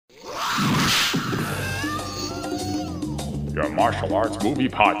Your martial arts movie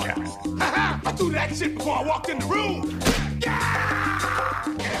podcast. I threw that shit before I walked in the room.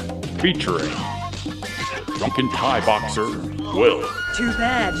 Featuring drunken Thai boxer Will. Too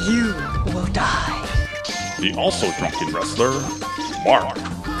bad you will die. The also drunken wrestler Mark.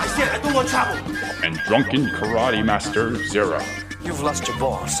 I said I don't want trouble. And drunken karate master Zero. You've lost your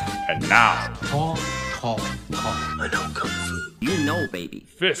balls. And now, Call. I know Kung Fu. You know, baby.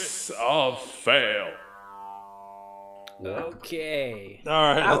 Fists of Fail. Okay.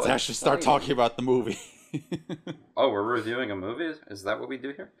 All right, let's actually start talking about the movie. Oh, we're reviewing a movie? Is that what we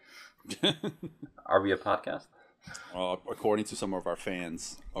do here? Are we a podcast? According to some of our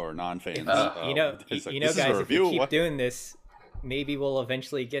fans or non-fans, You like, know, this is guys, a if review. we keep What? doing this, maybe we'll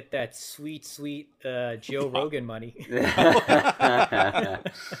eventually get that sweet Joe Rogan money.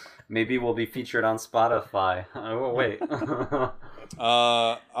 Maybe we'll be featured on Spotify. Oh, wait.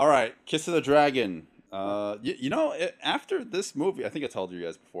 All right, Kiss of the Dragon. After this movie, I think I told you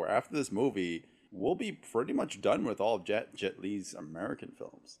guys before. After this movie, we'll be pretty much done with all of Jet Li's American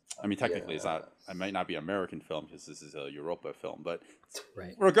films. I mean, technically, It's not. It might not be American film because this is a Europa film, but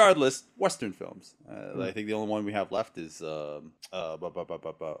Right. regardless, Western films. I think the only one we have left is what's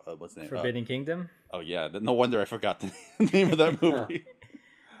the name? Forbidden Kingdom. Oh yeah, no wonder I forgot the name of that movie.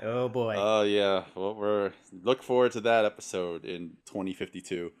 Oh boy. Oh yeah, well we're look forward to that episode in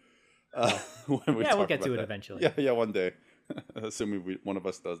 2052. When we'll talk get about to it that. eventually. Yeah, one day, assuming one of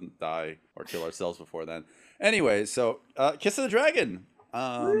us doesn't die or kill ourselves before then. Anyway, so Kiss of the Dragon,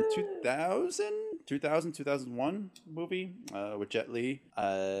 2001 movie with Jet Li.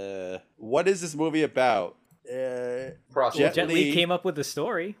 What is this movie about? Jet Li came up with the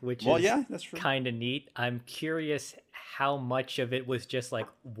story, which is that's true. kind of neat. I'm curious how much of it was just like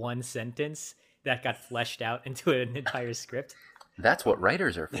one sentence that got fleshed out into an entire script. That's what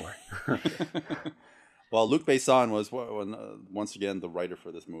writers are for. Well, Luc Besson was once again the writer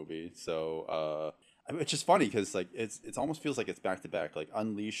for this movie, so it's just funny because like it almost feels like it's back to back. Like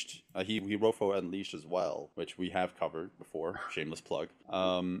Unleashed, he wrote for Unleashed as well, which we have covered before. Shameless plug.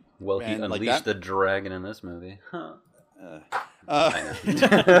 Well, he and, unleashed the dragon in this movie. Huh. Why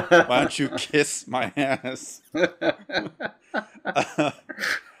don't you kiss my ass?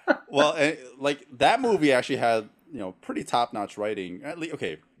 Like that movie actually had pretty top notch writing. At least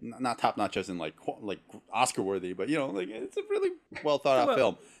not top notch as in like Oscar worthy, but like it's a really well thought out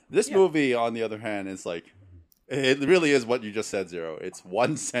film. This movie, on the other hand, is like it really is what you just said, Zero. It's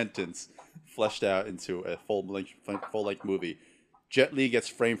one sentence fleshed out into a full length movie. Jet Li gets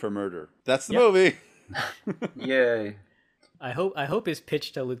framed for murder. That's the movie. Yay. I hope his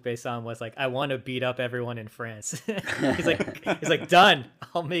pitch to Luc Besson was like, I want to beat up everyone in France. he's like, done.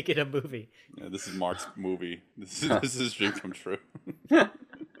 I'll make it a movie. Yeah, this is Mark's movie. This is his dream come true.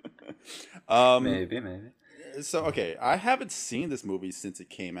 Maybe. So okay, I haven't seen this movie since it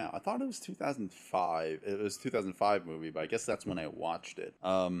came out. I thought it was 2005. It was a 2005 movie, but I guess that's when I watched it.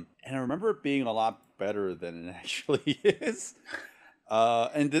 And I remember it being a lot better than it actually is.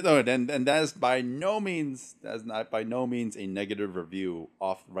 And that is by no means a negative review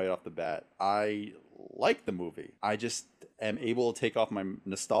right off the bat. I like the movie. I just am able to take off my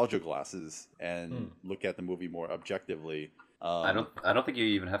nostalgia glasses and look at the movie more objectively. I don't think you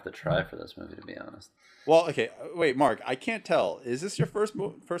even have to try for this movie, to be honest. Well, okay, wait, Mark. I can't tell. Is this your first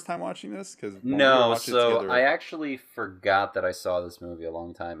time watching this? No. So I actually forgot that I saw this movie a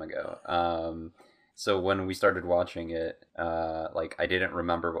long time ago. So when we started watching it, I didn't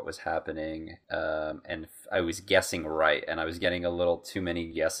remember what was happening, and I was guessing right, and I was getting a little too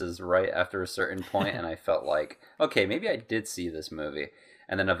many guesses right after a certain point, and I felt like, okay, maybe I did see this movie.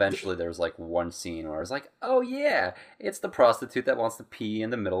 And then eventually there was like one scene where I was like, oh yeah, it's the prostitute that wants to pee in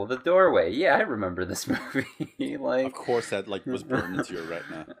the middle of the doorway. Yeah, I remember this movie. Of course that was burned into your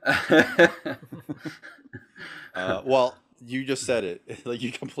retina. Well, you just said it. Like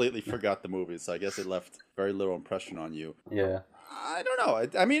you completely forgot the movie, so I guess it left very little impression on you. Yeah. I don't know.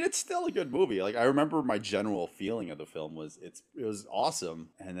 I mean, it's still a good movie. Like I remember my general feeling of the film was it was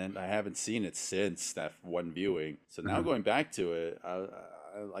awesome, and then I haven't seen it since that one viewing. So now going back to it,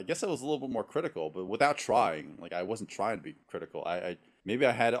 I guess I was a little bit more critical, but without trying. Like I wasn't trying to be critical. Maybe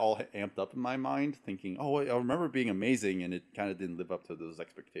I had it all amped up in my mind, thinking, "Oh, I remember it being amazing," and it kind of didn't live up to those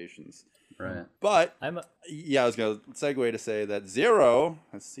expectations. Right. But I was going to segue to say that Zero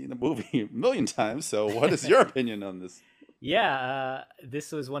has seen the movie a million times. So, what is your opinion on this? Yeah,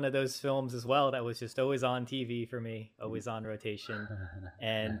 this was one of those films as well that was just always on TV for me, always on rotation,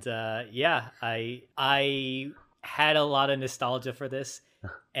 and I had a lot of nostalgia for this.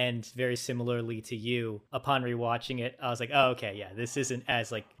 And very similarly to you, upon rewatching it, I was like, oh, okay, yeah, this isn't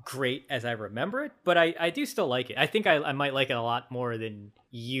as like great as I remember it, but I do still like it. I think I might like it a lot more than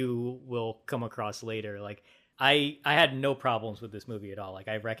you will come across later. Like, I had no problems with this movie at all. Like,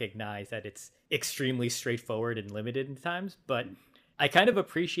 I recognize that it's extremely straightforward and limited in times, but I kind of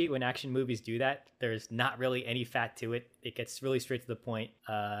appreciate when action movies do that. There's not really any fat to it. It gets really straight to the point.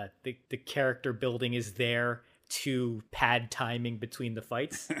 The character building is there to pad timing between the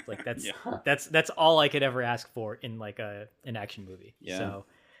fights. Like that's all I could ever ask for in like an action movie. Yeah. So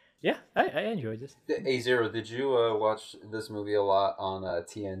yeah, I enjoyed this. A0, did you watch this movie a lot on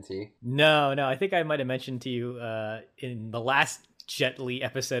TNT? No, I think I might have mentioned to you in the last Jet Li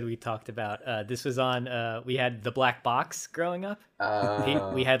episode we talked about. This was on. We had the Black Box growing up.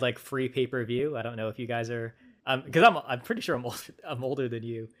 We had like free pay-per-view. I don't know if you guys are. Because I'm pretty sure I'm older than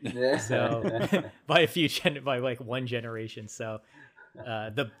you, so by like one generation. So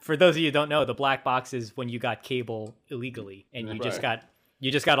for those of you who don't know, the Black Box is when you got cable illegally and you just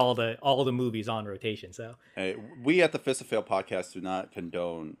got all the movies on rotation. So hey, we at the Fist of Fail podcast do not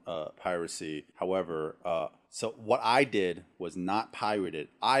condone piracy. However, so what I did was not pirate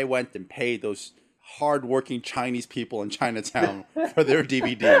it. I went and paid those hardworking Chinese people in Chinatown for their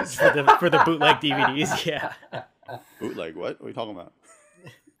DVDs. for the bootleg DVDs, yeah. Bootleg? What are we talking about?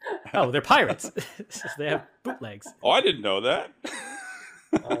 Oh, they're pirates. They have bootlegs. Oh, I didn't know that.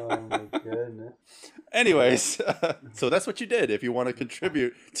 Oh my goodness. Anyways, so that's what you did. If you want to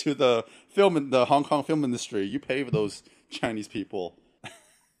contribute to the Hong Kong film industry, you pay for those Chinese people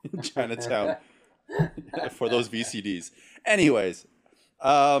in Chinatown for those VCDs. Anyways.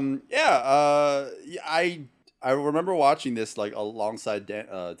 I remember watching this like alongside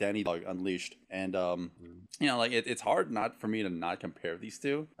Danny Dog Unleashed, and like it's hard not for me to not compare these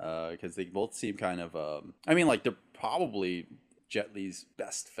two because they both seem kind of they're probably Jet Li's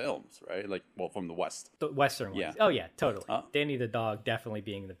best films, right? Like, well, from the West, the Western ones. Yeah. Oh yeah, totally. Danny the Dog definitely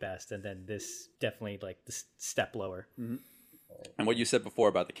being the best, and then this definitely like the step lower. Mm-hmm. And what you said before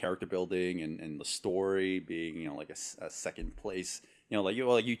about the character building and the story being like a second place.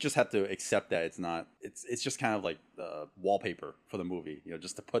 You just have to accept that it's just kind of like wallpaper for the movie,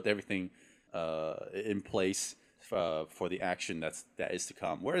 just to put everything in place for the action that is to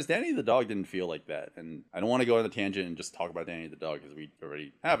come. Whereas Danny the Dog didn't feel like that, and I don't want to go on a tangent and just talk about Danny the Dog because we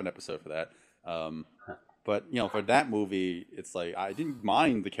already have an episode for that. But for that movie, it's like I didn't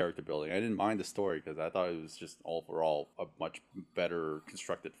mind the character building. I didn't mind the story because I thought it was just overall a much better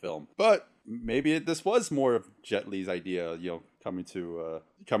constructed film. But maybe this was more of Jet Li's idea, coming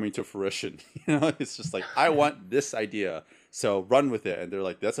to fruition. It's just like I want this idea, so run with it. And they're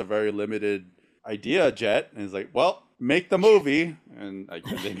like, that's a very limited idea, Jet. And it's like, well, make the movie, and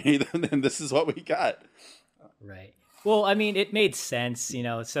they made them, and this is what we got. Right. Well, I mean, it made sense,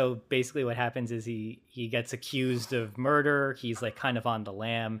 so basically what happens is he gets accused of murder. He's like kind of on the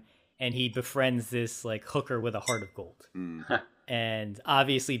lam, and he befriends this like hooker with a heart of gold. And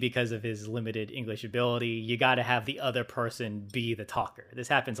obviously because of his limited English ability, you got to have the other person be the talker. This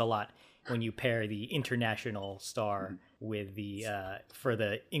happens a lot when you pair the international star with the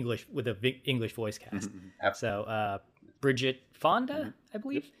English voice cast. So Bridget Fonda, I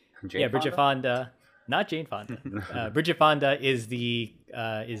believe. Bridget Fonda. Not Jane Fonda. Bridget Fonda is the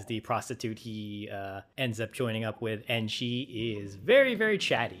prostitute he ends up joining up with, and she is very, very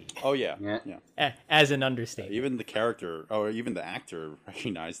chatty. Oh yeah. As an understatement. Even the character, or even the actor,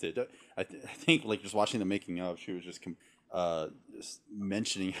 recognized it. I think, like, just watching the making of, she was just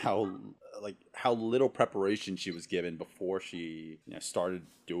mentioning how little preparation she was given before she started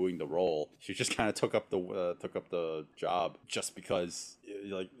doing the role. She just kind of took up the job just because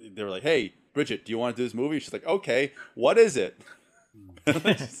they were like, hey, Bridget, do you want to do this movie? She's like, okay, what is it?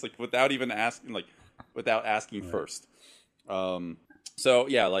 Just like without asking first. So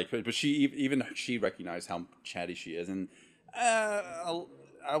yeah, but she recognized how chatty she is, and I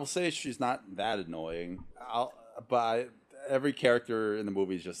will say she's not that annoying. But every character in the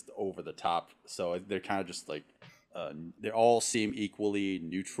movie is just over the top, so they're kind of just like they all seem equally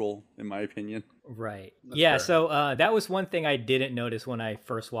neutral, in my opinion. Right. Yeah. So that was one thing I didn't notice when I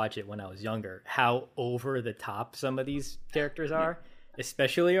first watched it when I was younger, how over the top some of these characters are,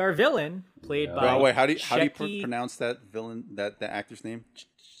 especially our villain played by. Wait, how do you pronounce that villain? The actor's name?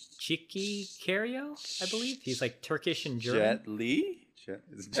 Chiki Cario, I believe. He's like Turkish and German. Jet Li.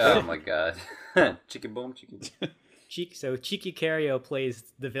 Oh my god. Chicken boom, chicken. So Chiki Cario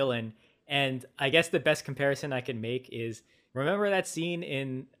plays the villain, and I guess the best comparison I can make is, remember that scene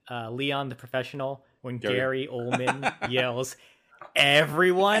in Leon the Professional when Gary Oldman yells,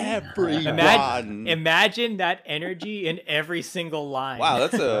 everyone. Everyone. Imagine that energy in every single line. Wow,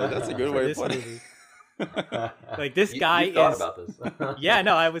 that's a good way to put it. Like this guy you thought about this. Yeah,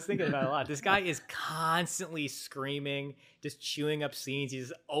 no, I was thinking about it a lot. This guy is constantly screaming, just chewing up scenes.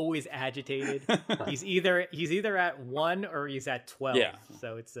 He's always agitated. He's either at 1 or he's at 12. Yeah.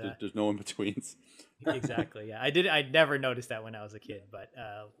 So it's There's no in betweens. Exactly. Yeah, I never noticed that when I was a kid, but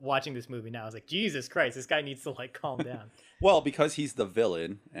watching this movie now, I was like, Jesus Christ, this guy needs to like calm down. Well, because he's the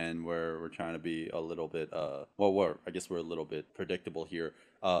villain, and we're trying to be a little bit I guess we're a little bit predictable here.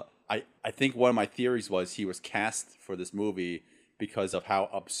 I think one of my theories was he was cast for this movie because of how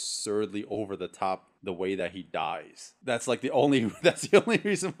absurdly over the top the way that he dies. That's the only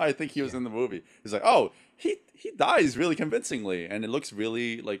reason why I think he was in the movie. It's like, oh, he dies really convincingly, and it looks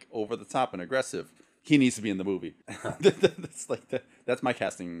really like over the top and aggressive. He needs to be in the movie. That's my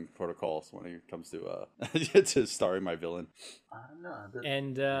casting protocols when it comes to to starring my villain.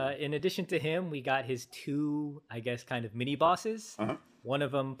 And in addition to him, we got his 2, I guess, kind of mini bosses. Uh-huh. One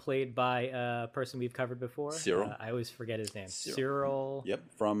of them played by a person we've covered before. Cyril. I always forget his name. Cyril. Yep,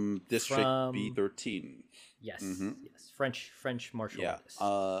 from District B13. Yes, Mm-hmm. yes, French martial artist.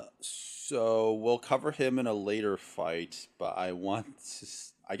 So we'll cover him in a later fight, but I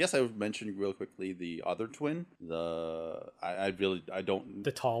guess I would mention real quickly the other twin. I don't.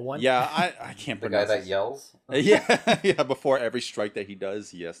 The tall one. Yeah, I can't The pronounce guy that his- yells? Yeah. Before every strike that he does,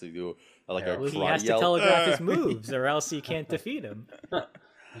 he has to do a karate He has to yell. telegraph his moves, or else he can't defeat him.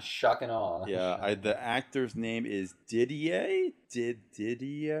 Shock and awe. Yeah, the actor's name is Didier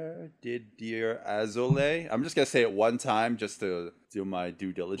Azoulay. I'm just gonna say it one time just to do my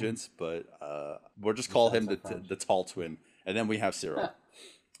due diligence, but we'll just call him the tall twin, and then we have Cyril.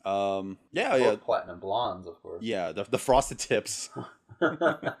 Yeah. Platinum blondes, of course. Yeah, the frosted tips.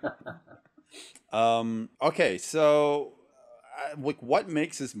 Okay, so what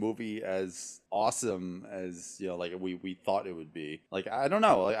makes this movie as awesome as we thought it would be? I don't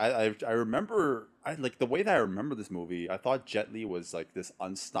know. I remember the way that I remember this movie. I thought Jet Li was like this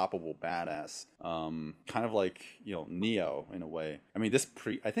unstoppable badass, kind of like Neo in a way. I mean, this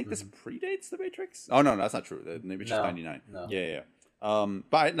predates The Matrix. Oh no, that's not true. The Matrix is 99. No. Yeah.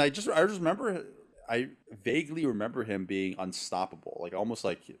 But I just remember. I vaguely remember him being unstoppable, almost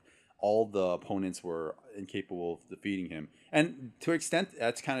like all the opponents were incapable of defeating him. And to an extent,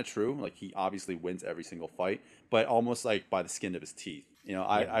 that's kind of true. He obviously wins every single fight, but almost like by the skin of his teeth.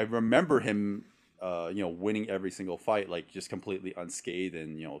 I remember him, winning every single fight, just completely unscathed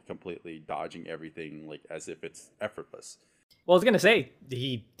and, completely dodging everything, as if it's effortless. Well, I was gonna say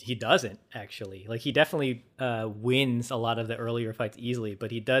he doesn't actually. He definitely wins a lot of the earlier fights easily,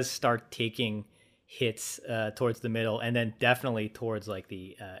 but he does start taking hits towards the middle, and then definitely towards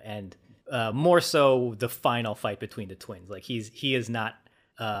the end. More so the final fight between the twins. He is not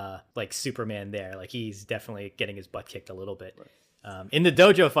like Superman there. He's definitely getting his butt kicked a little bit. Right. In the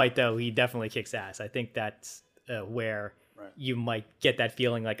dojo fight though, he definitely kicks ass. I think that's where you might get that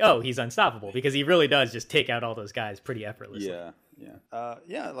feeling oh, he's unstoppable, because he really does just take out all those guys pretty effortlessly. Yeah.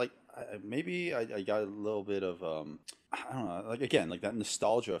 Maybe I got a little bit of I don't know, again, that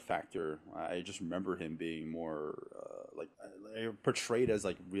nostalgia factor. I just remember him being more portrayed as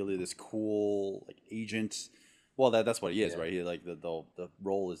really this cool agent. Well, that's what he is, right? He the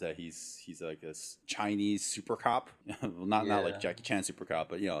role is that he's like this Chinese super cop, not like Jackie Chan super cop,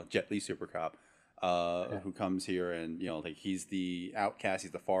 but Jet Li super cop. Who comes here and he's the outcast,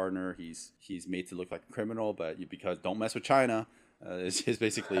 he's the foreigner, he's made to look like a criminal, but because don't mess with China is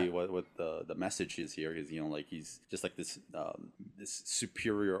basically what the message is here. Is he's just this this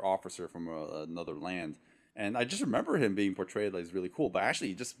superior officer from another land, and I just remember him being portrayed as really cool, but actually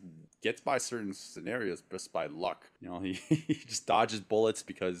he just gets by certain scenarios just by luck. He just dodges bullets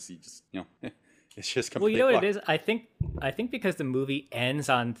because he just it's just complete Well, luck. It is. I think because the movie ends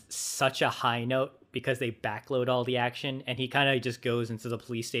on such a high note, because they backload all the action, and he kind of just goes into the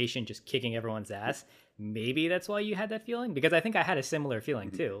police station just kicking everyone's ass. Maybe that's why you had that feeling, because I think I had a similar feeling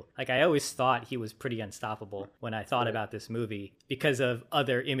too. I always thought he was pretty unstoppable when I thought about this movie, because of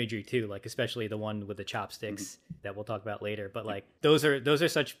other imagery too, especially the one with the chopsticks that we'll talk about later. But those are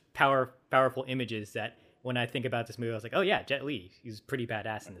such powerful images that when I think about this movie, I was like, oh yeah, Jet Li, he's pretty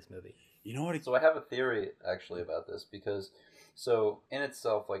badass in this movie. You know what? So I have a theory actually about this, because in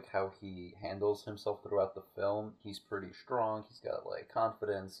itself, how he handles himself throughout the film, he's pretty strong. He's got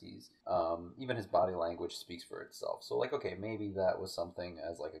confidence. He's even his body language speaks for itself. So okay, maybe that was something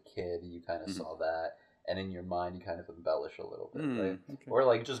as a kid you kind of saw that, and in your mind you kind of embellish a little bit, right? Okay.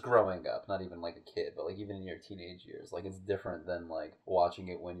 Or just growing up, not even a kid, but even in your teenage years, it's different than watching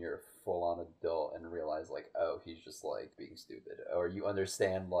it when you're full on adult and realize like, oh, he's just like being stupid, or you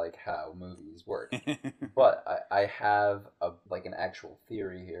understand like how movies work. But I have an actual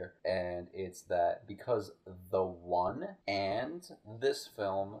theory here, and it's that because The One and this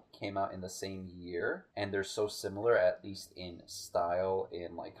film came out in the same year, and they're so similar, at least in style,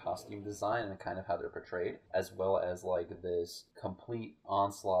 in like costume design and kind of how they're portrayed, as well as like this complete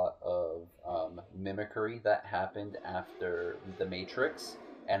onslaught of mimicry that happened after The Matrix,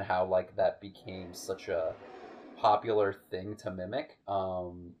 and how like that became such a popular thing to mimic.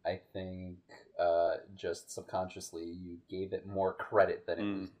 I think just subconsciously you gave it more credit than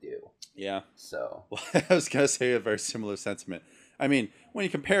it was due. Yeah. So I was gonna say a very similar sentiment. I mean, when you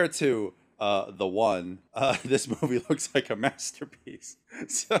compare it to The One, this movie looks like a masterpiece.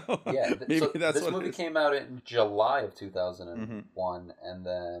 So yeah, maybe that's this what movie came out in July of 2001, and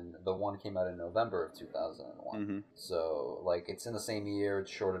then The One came out in November of 2001. So like it's in the same year.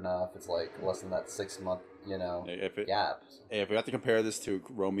 It's short enough. It's like less than that 6-month, gap. If we have to compare this to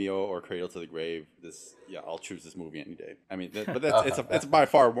Romeo or Cradle to the Grave, I'll choose this movie any day. I mean, it's by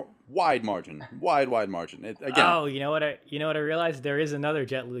far wide margin. Oh, you know what I realized? There is another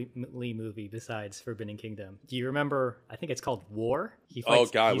Jet Li movie besides Forbidden Kingdom. Do you remember? I think it's called War.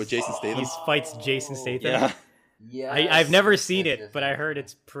 With Jason Statham. He fights Jason Statham. Yeah. Yeah, I've never seen it, but I heard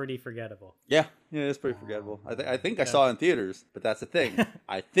it's pretty forgettable. Yeah, it's pretty forgettable. I think I saw it in theaters, but that's the thing.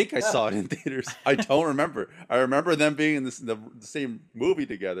 I think I saw it in theaters. I don't remember. I remember them being in the same movie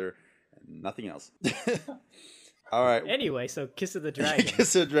together, and nothing else. All right. Anyway, so Kiss of the Dragon.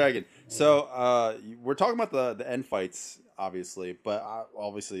 Kiss of the Dragon. So we're talking about the end fights, obviously, but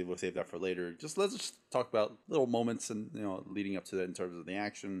obviously we'll save that for later. Let's just talk about little moments and leading up to that in terms of the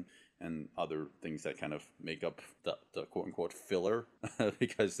action and other things that kind of make up the quote unquote filler,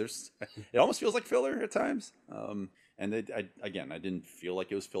 because it almost feels like filler at times. And I didn't feel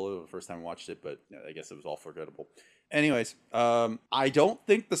like it was filler the first time I watched it, but I guess it was all forgettable. Anyways, I don't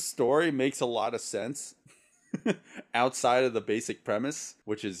think the story makes a lot of sense outside of the basic premise,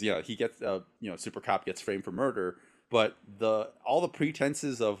 which is he gets Super Cop gets framed for murder, but all the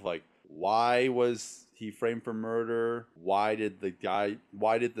pretenses of like, why was he framed for murder? Why did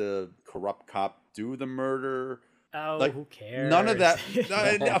the corrupt cop do the murder? Oh, like, who cares? None of that.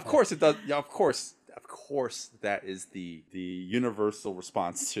 Of course it does. Yeah, of course that is the universal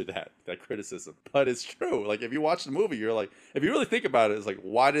response to that criticism. But it's true. Like, if you watch the movie, you're like, if you really think about it, it's like,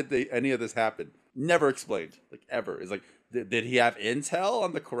 why did any of this happen? Never explained, like, ever. It's like, did he have intel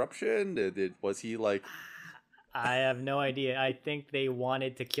on the corruption? Was he like? I have no idea. I think they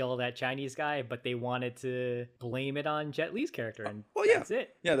wanted to kill that Chinese guy, but they wanted to blame it on Jet Li's character, and that's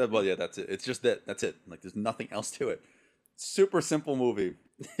it. Yeah, that's it. It's just that. That's it. Like, there's nothing else to it. Super simple movie.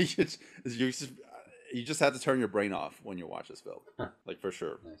 You just have to turn your brain off when you watch this film, like, for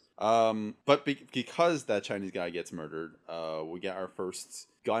sure. Nice. But because that Chinese guy gets murdered, we get our first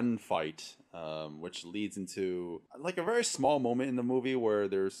gunfight, which leads into like a very small moment in the movie where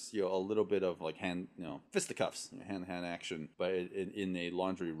there's a little bit of like fisticuffs, hand action, but in a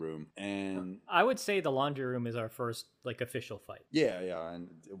laundry room. And I would say the laundry room is our first like official fight. Yeah, and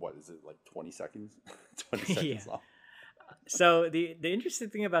what is it, like 20 seconds? 20 seconds long. So the interesting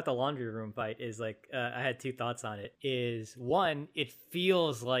thing about the laundry room fight is like I had two thoughts on it. Is one, it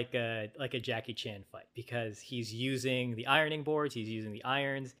feels like a Jackie Chan fight because he's using the ironing boards, he's using the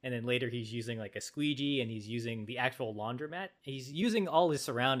irons, and then later he's using like a squeegee and he's using the actual laundromat. He's using all his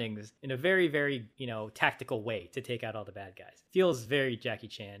surroundings in a very, very tactical way to take out all the bad guys. Feels very Jackie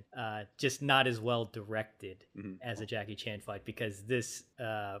Chan, just not as well directed as a Jackie Chan fight because this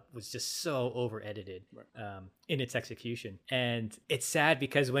was just so over edited in its execution. And it's sad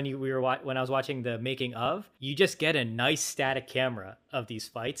because when I was watching the making of, you just get a nice static camera of these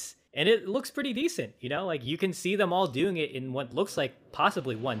fights and it looks pretty decent, like you can see them all doing it in what looks like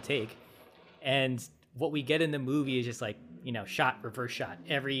possibly one take. And what we get in the movie is just like, shot, reverse shot.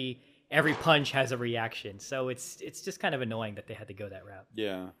 Every punch has a reaction. So it's just kind of annoying that they had to go that route.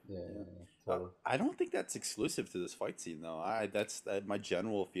 Yeah. Totally. I don't think that's exclusive to this fight scene, though. That's my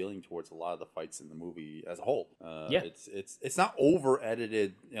general feeling towards a lot of the fights in the movie as a whole. It's not over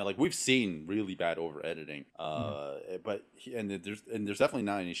edited. Like we've seen really bad over editing. But there's definitely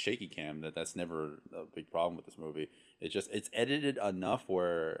not any shaky cam. That's never a big problem with this movie. It's edited enough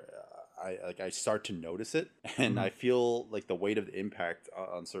where I start to notice it, and I feel like the weight of the impact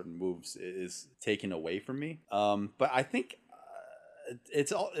on certain moves is taken away from me. But I think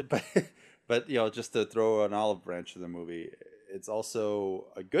it's all. But just to throw an olive branch to the movie, it's also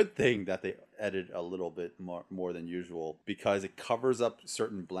a good thing that they edit a little bit more than usual, because it covers up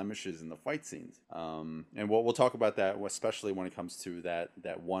certain blemishes in the fight scenes. And we'll talk about that, especially when it comes to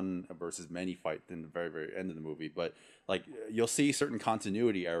that one versus many fight in the very, very end of the movie. But like, you'll see certain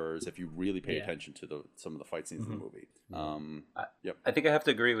continuity errors if you really pay attention to some of the fight scenes in the movie. I think I have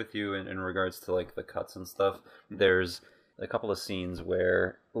to agree with you in regards to like the cuts and stuff. There's a couple of scenes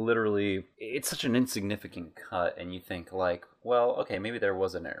where literally it's such an insignificant cut, and you think like, well, okay, maybe there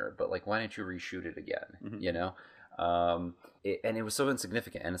was an error, but like, why didn't you reshoot it again? You know? And it was so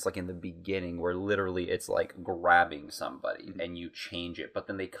insignificant, and it's like in the beginning where literally it's like grabbing somebody and you change it, but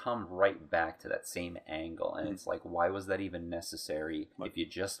then they come right back to that same angle, and it's like, why was that even necessary? If you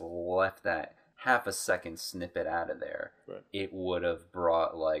just left that half a second snippet out of there, it would have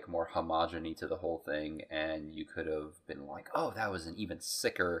brought like more homogeny to the whole thing, and you could have been like, oh, that was an even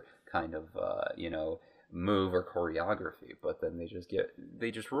sicker kind of move or choreography. But then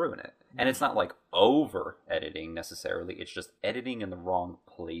they just ruin it. And it's not like over editing necessarily, it's just editing in the wrong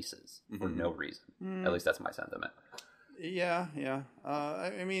places for no reason. At least that's my sentiment. Yeah.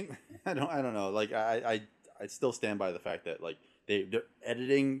 I mean, I don't know, like I still stand by the fact that like they're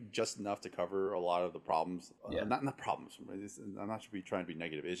editing just enough to cover a lot of the problems. Not problems. I'm not trying to be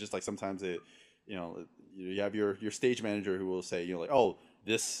negative. It's just like sometimes you have your stage manager who will say, like, oh,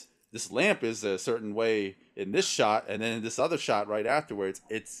 this lamp is a certain way in this shot, and then in this other shot right afterwards,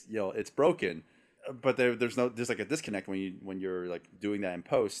 it's broken. But there's like a disconnect when you're like doing that in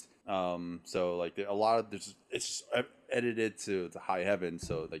post. So like a lot of it's just edited to high heaven.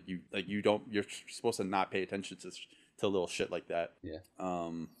 So like you're supposed to not pay attention to little shit like that.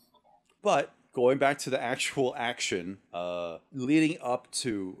 But going back to the actual action, leading up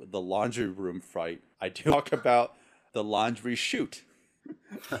to the laundry room fight, I do talk about the laundry chute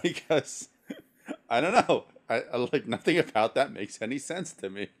because I don't know, I like nothing about that makes any sense to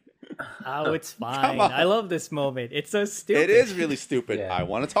me. Oh, it's fine. I love this moment. It's so stupid. It is really stupid. I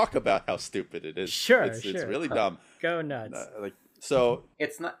want to talk about how stupid it is. Sure. It's really dumb. Go nuts. So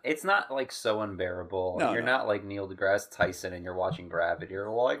it's not like so unbearable. You're not like Neil deGrasse Tyson and you're watching Gravity. You're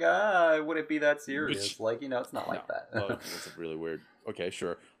like, would it be that serious? Like, it's not like that. That's a really weird. Okay,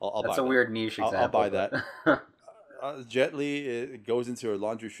 sure. I'll buy that. That's a weird niche example. I'll buy that. Jet Li goes into a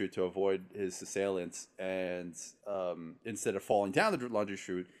laundry chute to avoid his assailants, and instead of falling down the laundry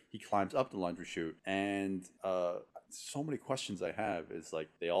chute, he climbs up the laundry chute. And so many questions I have is like,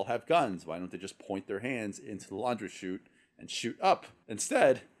 they all have guns. Why don't they just point their hands into the laundry chute and shoot up?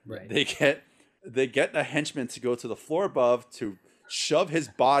 Instead, they get the henchman to go to the floor above to shove his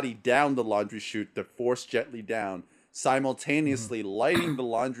body down the laundry chute to force Jet Li down, simultaneously lighting the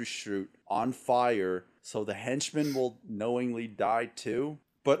laundry chute on fire, so the henchman will knowingly die too.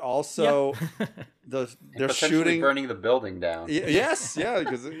 But also, they're shooting, burning the building down. Yes,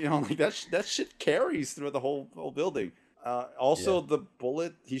 because like that shit carries through the whole building. The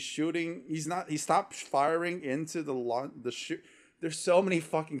bullet he's shooting, he stopped firing into the shoot. There's so many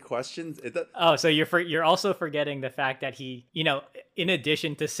fucking questions. So you're also forgetting the fact that he, in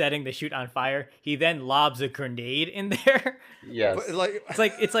addition to setting the chute on fire, he then lobs a grenade in there. Yes, but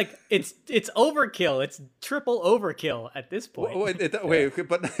it's overkill. It's triple overkill at this point. But it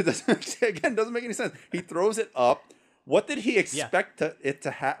doesn't make any sense. He throws it up. What did he expect it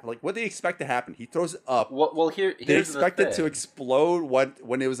to happen? Like, what did he expect to happen? He throws it up. Well, here's did he expect it to explode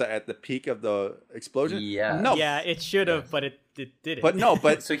when it was at the peak of the explosion? Yeah. No. Yeah, it should have, but it didn't.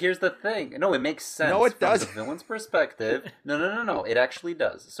 But so here's the thing. No, it makes sense. No, it does. From the villain's perspective. No. It actually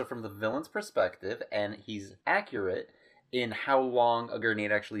does. So from the villain's perspective, and he's accurate in how long a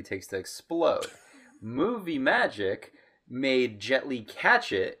grenade actually takes to explode. Movie magic made Jet Li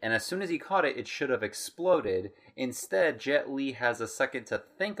catch it, and as soon as he caught it, it should have exploded. Instead, Jet Li has a second to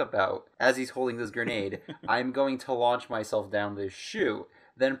think about, as he's holding this grenade, I'm going to launch myself down this chute,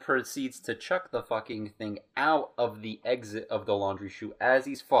 then proceeds to chuck the fucking thing out of the exit of the laundry chute as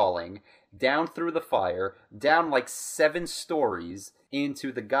he's falling, down through the fire, down like 7 stories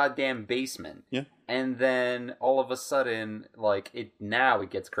into the goddamn basement. Yeah. And then all of a sudden, like, it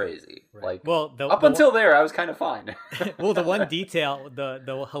gets crazy. Right. Like, up until there, I was kind of fine. Well, the one detail,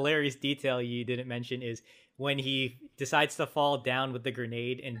 the hilarious detail you didn't mention is when he decides to fall down with the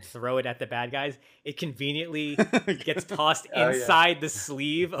grenade and throw it at the bad guys, it conveniently gets tossed inside the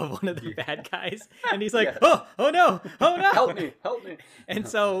sleeve of one of the bad guys. And he's like, oh no. Help me. And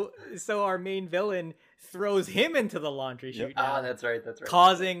so our main villain throws him into the laundry chute. That's right.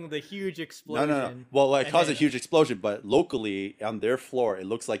 Causing the huge explosion. No. Well, it caused a huge explosion, but locally on their floor, it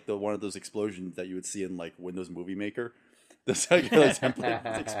looks like one of those explosions that you would see in like Windows Movie Maker. This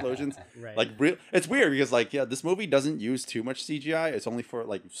template explosions. Right. Like it's weird because like this movie doesn't use too much CGI. It's only for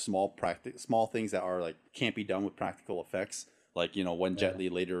like small things that are like can't be done with practical effects. Like, when Jet Li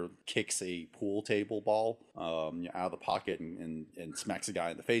later kicks a pool table ball out of the pocket and smacks a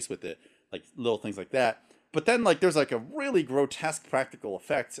guy in the face with it, like little things like that. But then like there's like a really grotesque practical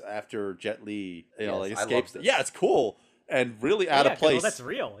effect after Jet Li escapes. Yeah, it's cool. And really out of place. Well, that's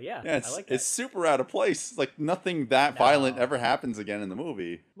real. Yeah, I like that. It's super out of place. Like nothing that violent ever happens again in the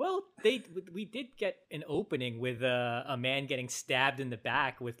movie. Well, we did get an opening with a man getting stabbed in the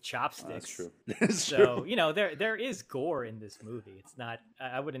back with chopsticks. That's true. So there is gore in this movie. It's not.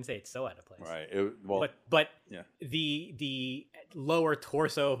 I wouldn't say it's so out of place. Right. But the lower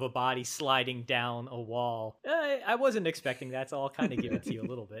torso of a body sliding down a wall. I wasn't expecting that, so I'll kind of give it to you a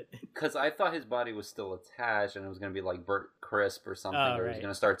little bit. Because I thought his body was still attached and it was going to be like Burt Crisp or something, or he's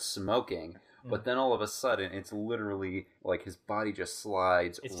going to start smoking. But then all of a sudden, it's literally like his body just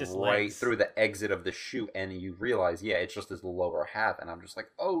slides right through the exit of the chute, and you realize, it's just his lower half, and I'm just like,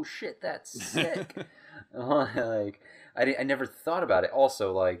 oh shit, that's sick. Like, I never thought about it.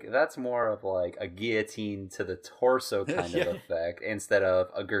 Also, like, that's more of like a guillotine to the torso kind of effect instead of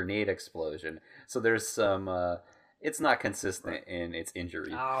a grenade explosion. So there's some. It's not consistent in its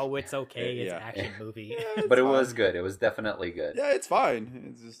injury. Oh, it's okay. It's an action movie. But it was good. It was definitely good. Yeah, it's fine.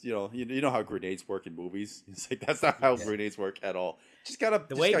 It's just, you know how grenades work in movies. It's like, that's not how grenades work at all.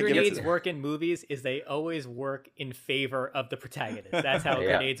 The way grenades work in movies is they always work in favor of the protagonist. That's how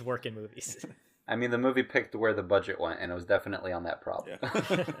grenades work in movies. I mean, the movie picked where the budget went, and it was definitely on that problem.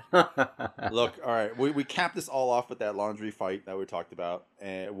 Yeah. Look, all right, we capped this all off with that laundry fight that we talked about,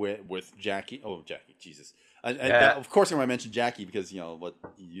 with Jackie. Oh, Jackie, Jesus. Of course, I'm going to mention Jackie because, what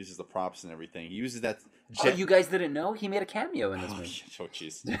he uses the props and everything. He uses that. You guys didn't know? He made a cameo in this movie. Oh,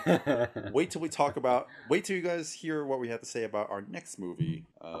 jeez. Wait till you guys hear what we have to say about our next movie,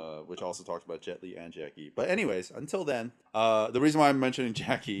 which also talks about Jet Li and Jackie. But anyways, until then, the reason why I'm mentioning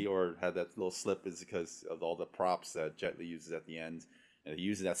Jackie or had that little slip is because of all the props that Jet Li uses at the end. And he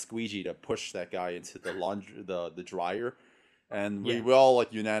uses that squeegee to push that guy into the the dryer. And we all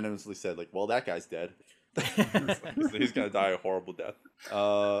like unanimously said, like, well, that guy's dead. He's gonna die a horrible death.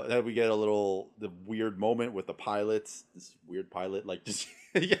 Then we get the weird moment with the pilots. This weird pilot, like, just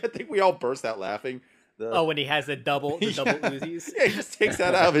I think we all burst out laughing. When he has the double Uzis. Yeah, he just takes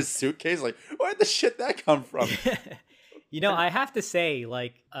that out of his suitcase. Like, where the shit that come from? I have to say,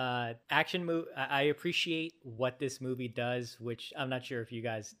 like, action movie. I appreciate what this movie does, which I'm not sure if you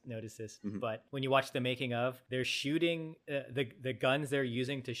guys noticed this, but when you watch the making of, they're shooting the guns they're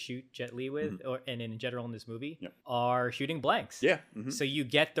using to shoot Jet Li with, and in general in this movie, are shooting blanks. Yeah. So you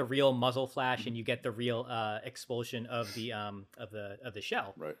get the real muzzle flash, and you get the real expulsion of the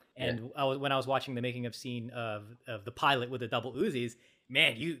shell. Right. And when I was watching the making of scene of the pilot with the double Uzis.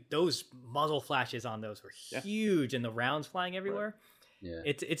 Man, those muzzle flashes on those were huge, and the rounds flying everywhere. Right.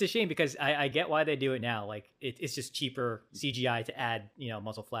 Yeah, it's a shame because I get why they do it now. Like it's just cheaper CGI to add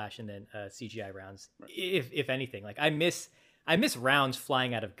muzzle flash and then CGI rounds. Right. If anything, like I miss rounds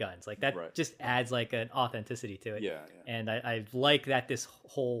flying out of guns. Like that just adds like an authenticity to it. Yeah. And I like that this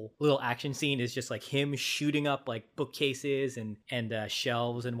whole little action scene is just like him shooting up like bookcases and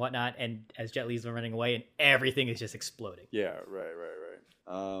shelves and whatnot, and as Jet Li's running away, and everything is just exploding. Yeah. Right.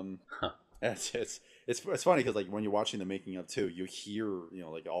 It's funny because like when you're watching the making of too, you hear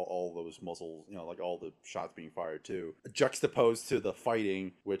like all those muzzles, like all the shots being fired too, juxtaposed to the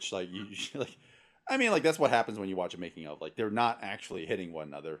fighting, which like you like. I mean, like that's what happens when you watch a making of. Like they're not actually hitting one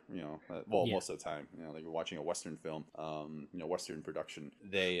another, most of the time. Like you're watching a Western film, Western production.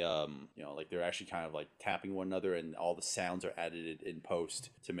 They, like they're actually kind of like tapping one another, and all the sounds are added in post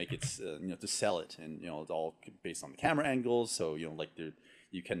to make it, to sell it, and it's all based on the camera angles. So like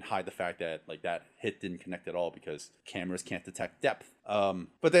you can hide the fact that like that hit didn't connect at all because cameras can't detect depth.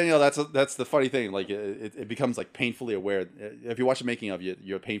 But then that's the funny thing. Like it becomes like painfully aware. If you watch the making of,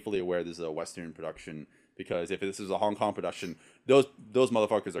 you're painfully aware this is a Western production, because if this is a Hong Kong production, those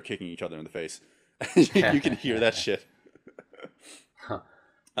motherfuckers are kicking each other in the face. You can hear that shit.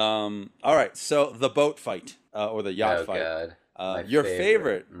 All right, so the boat fight or the yacht fight. God. Your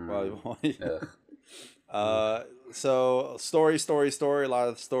favorite. So story. A lot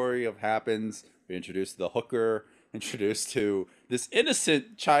of story happens. We introduced the hooker. Introduced to this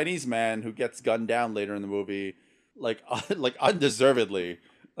innocent Chinese man who gets gunned down later in the movie, like undeservedly.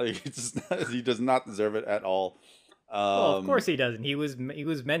 Like he does not deserve it at all. Well, of course he doesn't. He was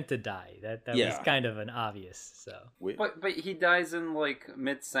meant to die. That was Yeah. kind of an obvious. So, But he dies in like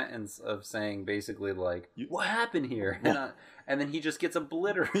mid sentence of saying basically like, "What happened here?" And then he just gets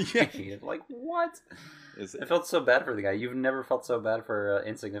obliterated. Like what? I felt so bad for the guy. You've never felt so bad for an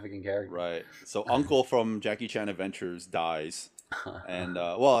insignificant character, Right. So Uncle from Jackie Chan Adventures dies, and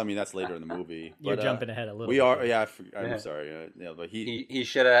well, I mean that's later in the movie. you're but, jumping ahead a little. We bit. are. Yeah, I'm sorry. Yeah, but He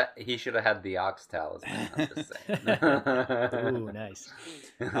should have had the ox talisman. I'm just saying. Ooh, nice.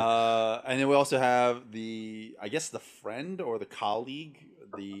 and then we also have I guess the friend or the colleague,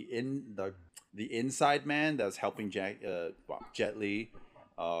 the inside man that's helping Jet Li,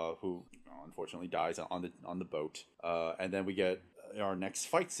 who unfortunately dies on the boat. And then we get our next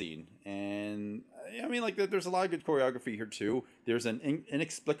fight scene, and I mean, like, there's a lot of good choreography here too. There's an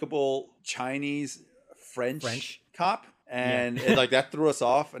inexplicable Chinese French cop, and like that threw us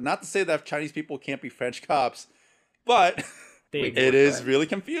off. And not to say that Chinese people can't be French cops, but it is really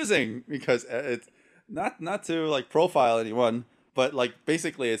confusing because it's not to like profile anyone, but like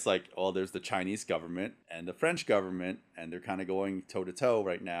basically it's like, oh, there's the Chinese government and the French government, and they're kind of going toe to toe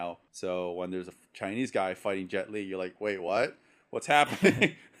right now. So when there's a Chinese guy fighting Jet Li, you're like, wait, what? What's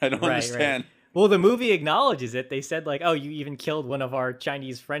happening? I don't understand. Right. Well, the movie acknowledges it. They said like, oh, you even killed one of our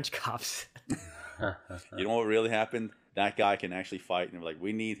Chinese French cops. You know what really happened? That guy can actually fight, and they're like,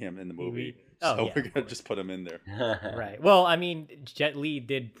 we need him in the movie. We're gonna just put him in there. Right. Well, I mean, Jet Li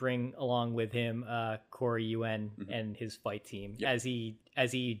did bring along with him Corey Yuen and his fight team, as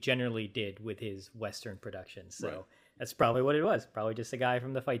he generally did with his Western productions. So that's probably what it was. Probably just a guy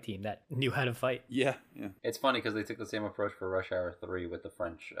from the fight team that knew how to fight. Yeah. It's funny because they took the same approach for Rush Hour 3 with the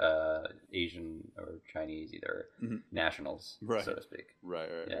French, Asian or Chinese either nationals, so to speak. Right.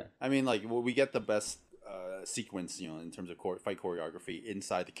 Yeah. I mean, like, we get the best sequence, in terms of fight choreography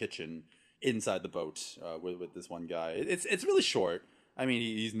inside the kitchen, inside the boat, with this one guy. It's really short. I mean,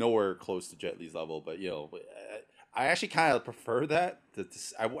 he's nowhere close to Jet Li's level, but I actually kind of prefer that.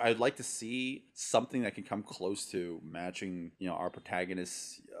 I'd like to see something that can come close to matching, our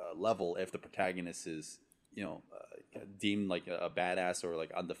protagonist's level if the protagonist is, deemed like a badass or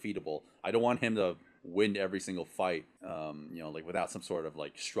like undefeatable. I don't want him to win every single fight, like without some sort of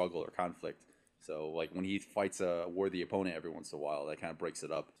like struggle or conflict. So like when he fights a worthy opponent every once in a while, that kind of breaks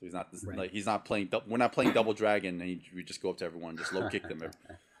it up. So he's not like he's not playing. We're not playing Double Dragon, and we just go up to everyone and just low kick them.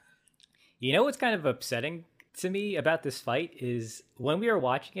 You know what's kind of upsetting to me about this fight is when we were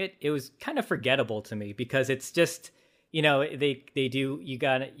watching it, it was kind of forgettable to me because it's just, you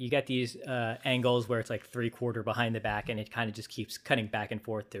got these angles where it's like 3/4 behind the back, and it kind of just keeps cutting back and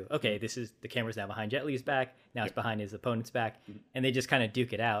forth to, okay, this is the camera's now behind Jet Li's back, now it's behind his opponent's back, and they just kind of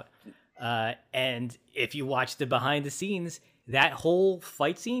duke it out. And if you watch the behind the scenes, that whole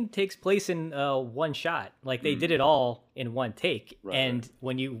fight scene takes place in one shot. Like they did it all in one take. And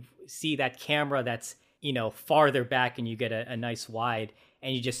when you see that camera that's, farther back and you get a nice wide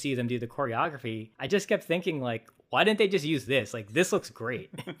and you just see them do the choreography, I just kept thinking like, why didn't they just use this? Like, this looks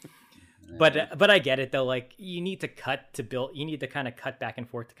great. But I get it though. Like you need to kind of cut back and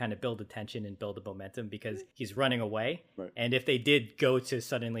forth to kind of build the tension and build the momentum because he's running away. Right. And if they did go to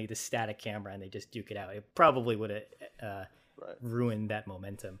suddenly the static camera and they just duke it out, it probably would have ruined that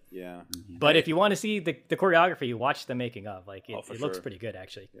momentum. Yeah. But if you want to see the choreography, you watch the making of. Like it looks pretty good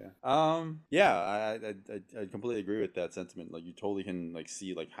actually. Yeah. I completely agree with that sentiment. Like you totally can like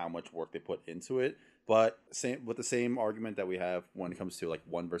see like how much work they put into it. But with the same argument that we have when it comes to like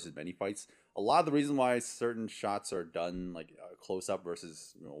one versus many fights, a lot of the reason why certain shots are done like close up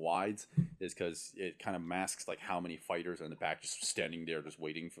versus wides is because it kind of masks like how many fighters are in the back just standing there just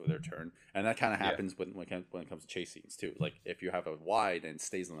waiting for their turn, and that kind of happens when it comes to chase scenes too. Like if you have a wide and it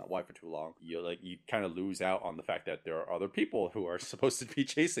stays on that wide for too long, you kind of lose out on the fact that there are other people who are supposed to be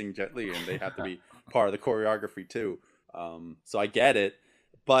chasing Jet Li and they have to be part of the choreography too. So I get it.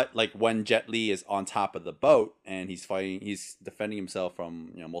 But like when Jet Li is on top of the boat and he's defending himself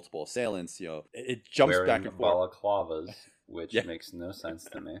from multiple assailants, it jumps back and forth. Balaclavas, which makes no sense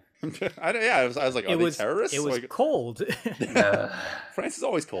to me. I was like, are they terrorists? It was cold. France is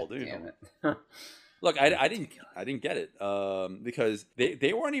always cold. Damn it. Look, I didn't get it because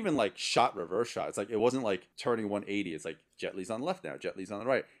they weren't even like reverse shot. It's like it wasn't like turning 180. It's like Jet Li's on the left now, Jet Li's on the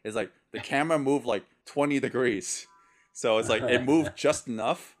right. It's like the camera moved like 20 degrees. So it's like it moved just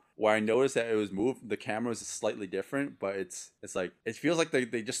enough where I noticed that it was moved. The camera was slightly different, but it's like it feels like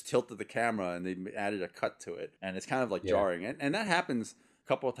they just tilted the camera and they added a cut to it, and it's kind of like jarring. And that happens a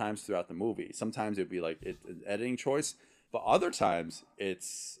couple of times throughout the movie. Sometimes it'd be like it's an editing choice, but other times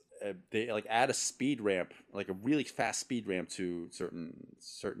it's they like add a speed ramp, like a really fast speed ramp to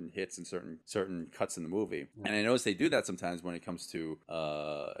certain hits and certain cuts in the movie. And I notice they do that sometimes when it comes to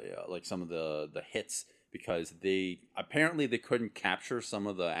like some of the hits, because they couldn't capture some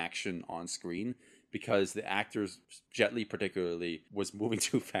of the action on screen because the actors, Jet Li particularly, was moving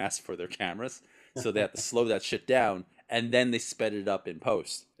too fast for their cameras, so they had to slow that shit down, and then they sped it up in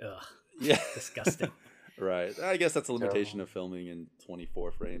post. Ugh, yeah, disgusting. Right. I guess that's a limitation of filming in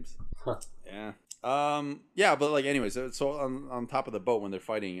 24 frames. Yeah. Yeah, but like anyways, so on top of the boat when they're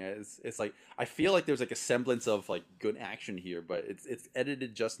fighting, it's like I feel like there's like a semblance of like good action here, but it's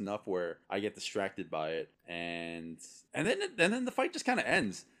edited just enough where I get distracted by it, and then the fight just kind of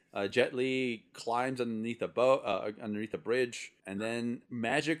ends. Jet Li climbs underneath the boat, underneath the bridge, and then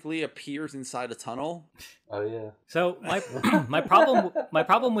magically appears inside a tunnel. Oh yeah. So my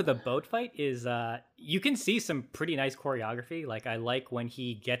problem with the boat fight is you can see some pretty nice choreography. Like I like when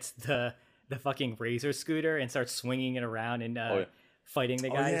he gets the fucking razor scooter and starts swinging it around and fighting the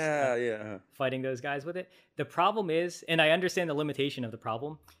guys. Fighting those guys with it. The problem is, and I understand the limitation of the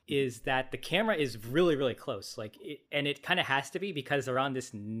problem, is that the camera is really, really close. Like, it kind of has to be because they're on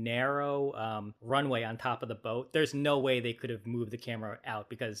this narrow runway on top of the boat. There's no way they could have moved the camera out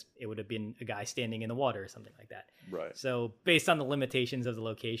because it would have been a guy standing in the water or something like that. Right. So based on the limitations of the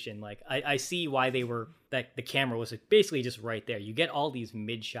location, like I see why that the camera was basically just right there. You get all these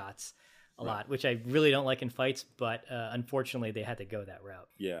mid shots a lot, which I really don't like in fights, but unfortunately they had to go that route.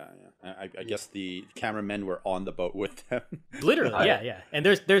 Yeah. I guess the cameramen were on the boat with them. Literally, yeah. And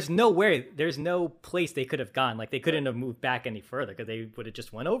there's no place they could have gone. Like they couldn't have moved back any further because they would have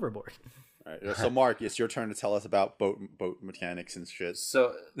just went overboard. All right. So Mark, it's your turn to tell us about boat mechanics and shit.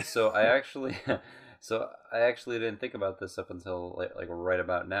 So I actually. So I actually didn't think about this up until like right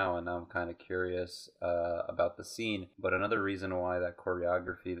about now, and now I'm kind of curious about the scene. But another reason why that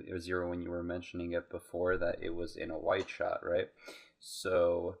choreography was zero when you were mentioning it before, that it was in a wide shot, right?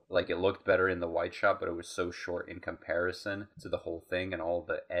 So like it looked better in the wide shot, but it was so short in comparison to the whole thing, and all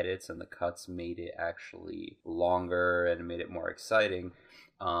the edits and the cuts made it actually longer and made it more exciting.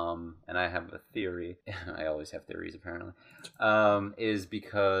 And I have a theory. I always have theories apparently. Is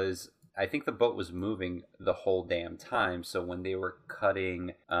because I think the boat was moving the whole damn time. So when they were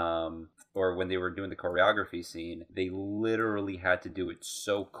cutting, or when they were doing the choreography scene, they literally had to do it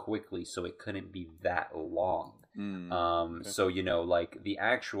so quickly so it couldn't be that long. Okay. So, like the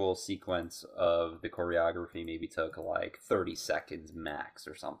actual sequence of the choreography maybe took like 30 seconds max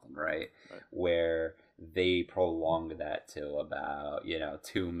or something, right? Where they prolonged that till about,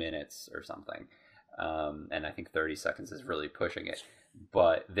 2 minutes or something. And I think 30 seconds is really pushing it.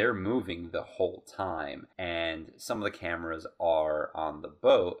 But they're moving the whole time, and some of the cameras are on the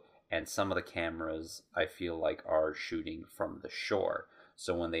boat, and some of the cameras I feel like are shooting from the shore.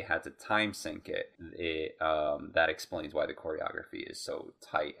 So when they had to time sync it, that explains why the choreography is so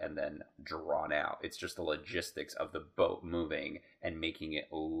tight and then drawn out. It's just the logistics of the boat moving and making it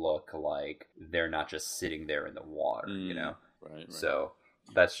look like they're not just sitting there in the water, Right. So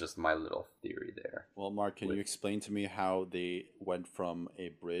that's just my little theory there. Well, Mark, can you explain to me how they went from a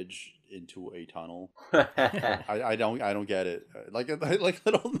bridge into a tunnel? I don't get it. Like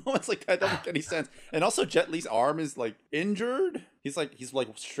little moments like that don't make any sense. And also, Jet Li's arm is like injured. He's like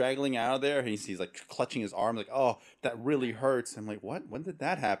straggling out of there. And he's like clutching his arm, like, oh, that really hurts. I'm like, what? When did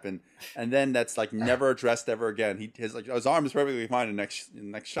that happen? And then that's like never addressed ever again. His arm is perfectly fine in the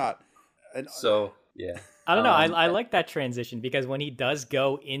next shot. And so yeah. I don't know. I like that transition because when he does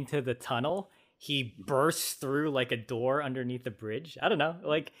go into the tunnel, he bursts through like a door underneath the bridge. I don't know.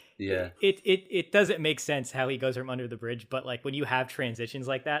 Like, yeah, it doesn't make sense how he goes from under the bridge. But like when you have transitions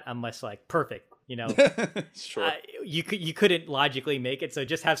like that, I'm just like perfect. Sure. You couldn't logically make it, so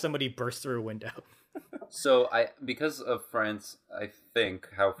just have somebody burst through a window. So because of France, I think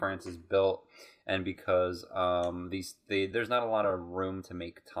how France is built, and because there's not a lot of room to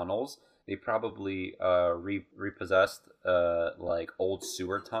make tunnels. They probably repossessed like old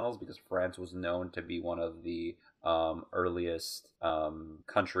sewer tunnels, because France was known to be one of the earliest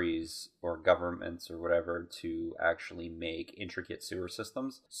countries or governments or whatever to actually make intricate sewer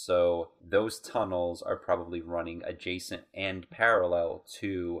systems. So those tunnels are probably running adjacent and parallel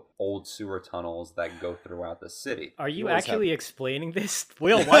to old sewer tunnels that go throughout the city. Are you actually explaining this?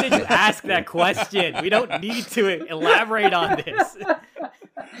 Will, why did you ask that question? We don't need to elaborate on this.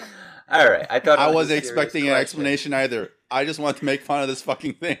 All right, I wasn't expecting an explanation either. I just wanted to make fun of this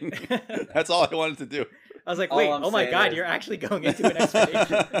fucking thing. That's all I wanted to do. I was like, wait, oh my God, you're actually going into an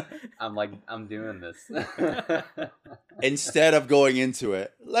explanation. I'm doing this. Instead of going into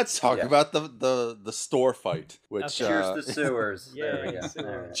it, let's talk about the store fight, which cheers to sewers. Yeah, there we go.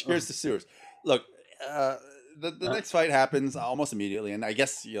 sewers. Cheers to sewers. Look, the next fight happens almost immediately, and I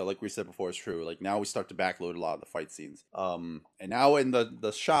guess like we said before, it's true. Like now we start to backload a lot of the fight scenes. And now in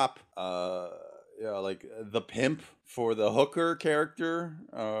the shop, like the pimp for the hooker character,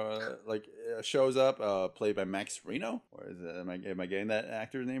 shows up, played by Max Reno. Or is it, am I getting that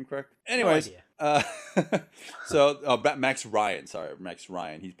actor's name correct? Anyways, Max Ryan. Sorry, Max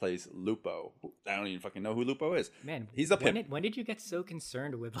Ryan. He plays Lupo. I don't even fucking know who Lupo is. Man, he's a pimp. When did you get so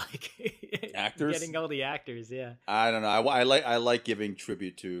concerned with actors? Getting all the actors, yeah. I don't know. I like giving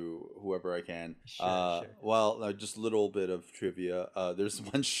tribute to whoever I can. Sure. Well, just a little bit of trivia. There's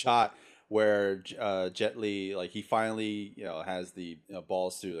one shot where Jet Li, like, he finally has the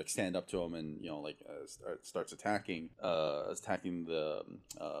balls to stand up to him and starts attacking the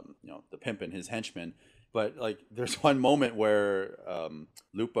the pimp and his henchman. But like there's one moment where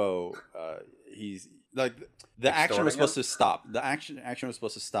Lupo he's like the action was supposed to stop. The action was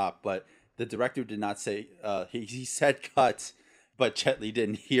supposed to stop, but the director did not say he said cut. But Jet Li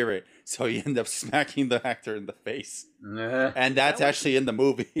didn't hear it, so he ended up smacking the actor in the face. And that's actually in the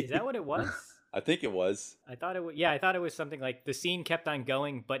movie. Is that what it was? I think it was. I thought it was. Yeah, I thought it was something like the scene kept on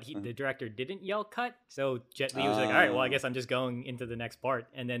going, but the director didn't yell cut. So Jet Li was like, "All right, well, I guess I'm just going into the next part."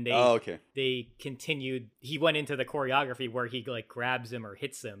 And then they continued. He went into the choreography where he like grabs him or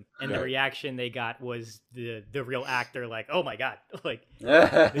hits him, and the reaction they got was the real actor like, "Oh my god, like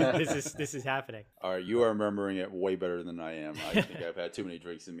this is happening." All right, you are remembering it way better than I am. I think I've had too many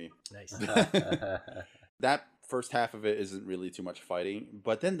drinks in me. Nice. That first half of it isn't really too much fighting,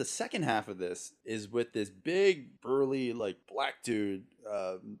 but then the second half of this is with this big burly like black dude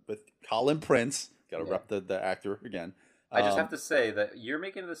with Colin Prince. Gotta rep the actor again. I just have to say that you're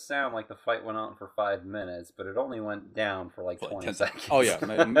making this sound like the fight went on for 5 minutes, but it only went down for like 20 seconds. Oh yeah,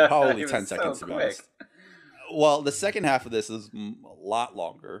 probably 10 seconds so to be honest. Well, the second half of this is a lot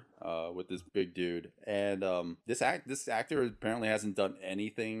longer with this big dude, and this actor apparently hasn't done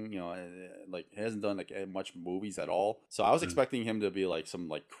anything, like he hasn't done like much movies at all. So I was expecting him to be like some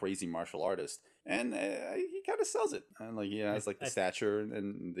like crazy martial artist, and he kind of sells it. And like he has like the stature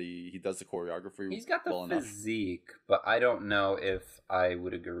and he does the choreography. He's got the well physique, but I don't know if I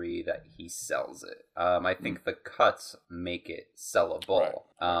would agree that he sells it. I think the cuts make it sellable.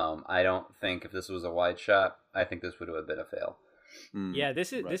 Right. I don't think if this was a wide shot, I think this would have been a fail. Yeah,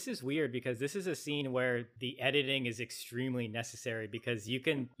 this is weird because this is a scene where the editing is extremely necessary because you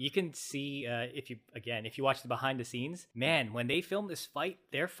can see if you watch the behind the scenes, man, when they film this fight,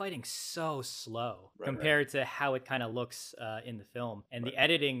 they're fighting so slow compared to how it kind of looks in the film, and the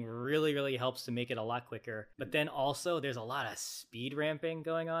editing really helps to make it a lot quicker. But then also there's a lot of speed ramping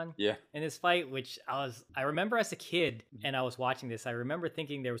going on in this fight, which I remember as a kid and I was watching this, I remember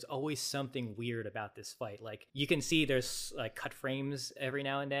thinking there was always something weird about this fight. Like you can see there's like cut frames every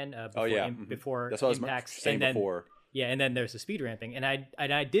now and then before that's what impacts. I was saying before. Yeah, and then there's the speed ramping, and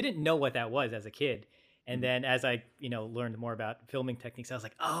I didn't know what that was as a kid. And then as I learned more about filming techniques, I was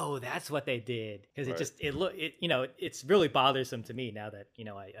like, oh, that's what they did, because it's really bothersome to me now that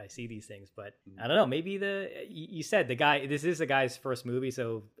I see these things. But I don't know, maybe you said this is the guy's first movie,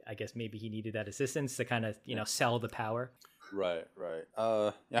 so I guess maybe he needed that assistance to kind of sell the power. Right.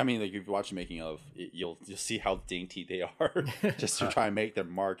 I mean, like if you watch the making of, you'll see how dainty they are, just to try and make their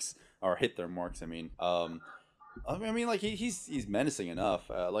marks or hit their marks. I mean, like he's menacing enough.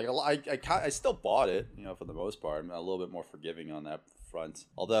 Like I still bought it, for the most part. I'm a little bit more forgiving on that front.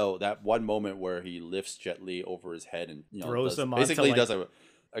 Although that one moment where he lifts Jet Li over his head and throws him basically does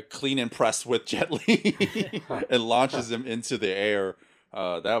a clean and press with Jet Li and launches him into the air.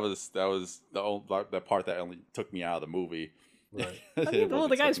 That was the part that only took me out of the movie. Right. I mean, well,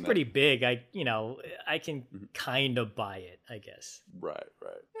 the guy's pretty big. I can kind of buy it, I guess. Right.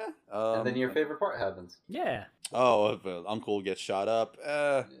 Yeah. And then your favorite part happens. Yeah. Oh, if uncle gets shot up.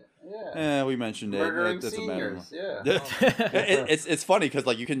 We mentioned Murdering it. Doesn't matter. Yeah. It's funny because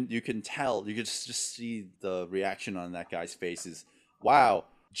like you can tell, you can just see the reaction on that guy's face. Wow,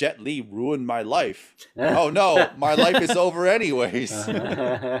 Jet Li ruined my life. Oh no, my life is over anyways.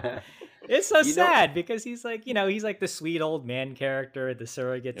 It's so sad because he's like the sweet old man character, the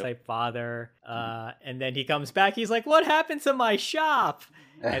surrogate type father, and then he comes back. He's like, "What happened to my shop?"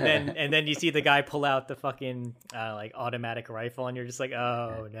 And then you see the guy pull out the fucking like automatic rifle, and you're just like,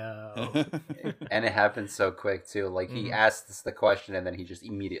 "Oh no!" And it happens so quick too. Like he asks the question, and then he just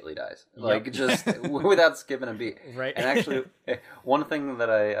immediately dies, like just without skipping a beat. Right. And actually, one thing that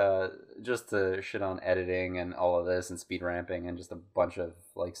I just to shit on editing and all of this and speed ramping and just a bunch of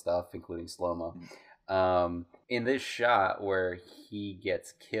like stuff, including slow-mo. In this shot where he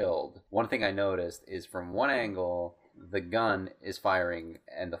gets killed, one thing I noticed is from one angle, the gun is firing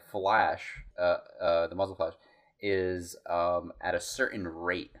and the flash, the muzzle flash, is at a certain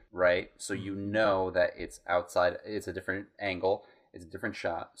rate, right? So you know that it's outside, it's a different angle, it's a different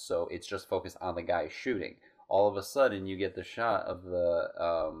shot, so it's just focused on the guy shooting. All of a sudden, you get the shot of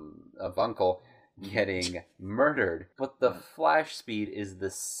of Uncle getting murdered, but the flash speed is the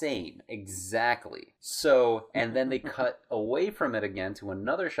same, exactly. So, and then they cut away from it again to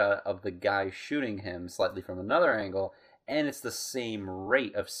another shot of the guy shooting him slightly from another angle, and it's the same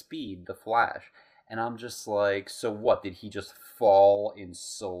rate of speed, the flash. And I'm just like, so what? Did he just fall in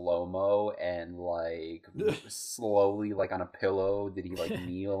slow-mo and, like, slowly, like, on a pillow? Did he, like,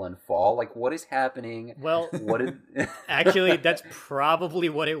 kneel and fall? Like, what is happening? Well, actually, that's probably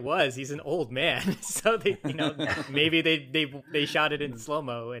what it was. He's an old man. So, they, maybe they shot it in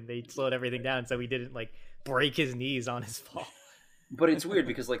slow-mo and they slowed everything down so he didn't, like, break his knees on his fall. But it's weird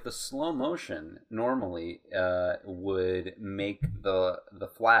because, like, the slow motion normally would make the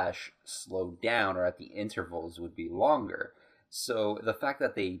flash slow down, or at the intervals would be longer. So the fact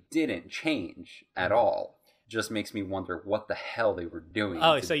that they didn't change at all just makes me wonder what the hell they were doing.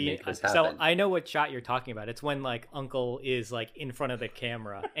 Oh, to so make this happen. So I know what shot you're talking about. It's when, like, Uncle is, like, in front of the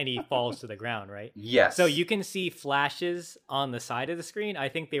camera and he falls to the ground, right? Yes. So you can see flashes on the side of the screen. I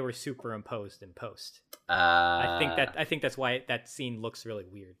think they were superimposed in post. I think that's why that scene looks really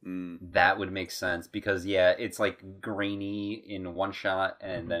weird. That would make sense because it's like grainy in one shot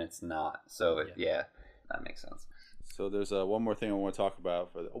and then it's not. So yeah, that makes sense. So there's one more thing I want to talk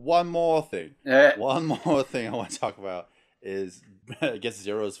about. One more thing I want to talk about is, I guess,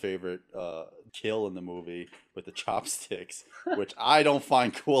 Zero's favorite kill in the movie with the chopsticks, which I don't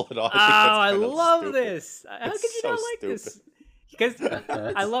find cool at all. I love this. How could you so not like stupid. this? Because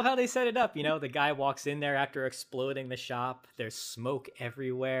I love how they set it up. The guy walks in there after exploding the shop. There's smoke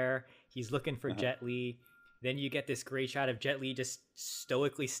everywhere. He's looking for Jet Li. Then you get this great shot of Jet Li just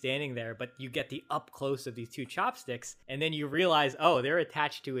stoically standing there, but you get the up close of these two chopsticks, and then you realize, oh, they're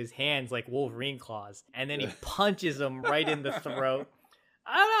attached to his hands like Wolverine claws, and then he punches them right in the throat.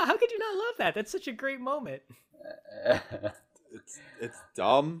 I don't know. How could you not love that? That's such a great moment. It's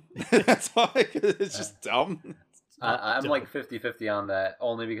dumb. That's why it's just dumb. I'm like 50-50 on that,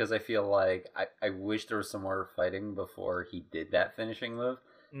 only because I feel like I wish there was some more fighting before he did that finishing move.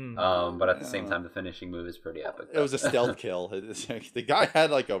 But at the same time, the finishing move is pretty epic. It was a stealth kill. The guy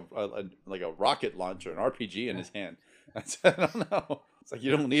had like a rocket launcher, an RPG in his hand. I don't know. It's like you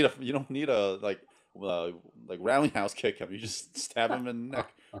don't need a like roundhouse kick him. You just stab him in the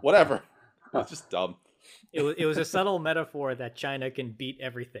neck. Whatever. It's just dumb. It was a subtle metaphor that China can beat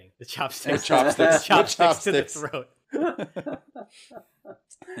everything. The chopsticks. The chopsticks to the throat.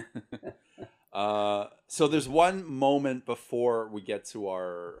 So there's one moment before we get to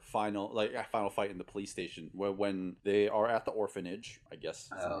our final fight in the police station when they are at the orphanage. I guess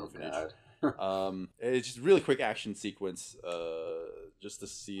it's an orphanage. God. It's just a really quick action sequence, just to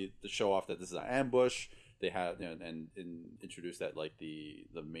show off that this is an ambush. They have and introduce that like the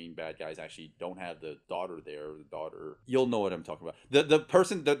main bad guys actually don't have the daughter there. The daughter, you'll know what I'm talking about.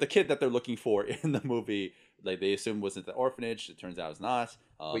 The kid that they're looking for in the movie, like they assume was at the orphanage. It turns out it's not.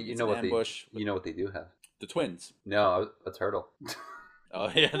 But you know what ambush. You know what they do have? The twins. No, a turtle. Oh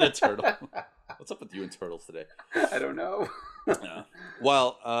yeah, the turtle. What's up with you and turtles today? I don't know. Yeah.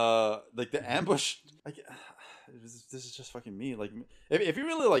 Well, like the ambush. This is just fucking me. Like, if you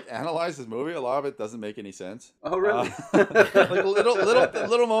really like analyze this movie, a lot of it doesn't make any sense. Oh, really? Like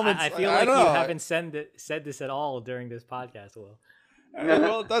little moments. I feel like you haven't said this at all during this podcast, Will.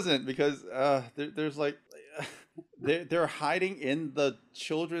 Well, it doesn't, because there's like they're hiding in the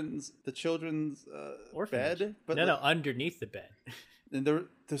children's bed, but no, underneath the bed. And they're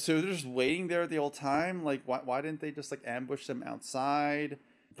just waiting there the whole time. Like, why didn't they just like ambush them outside?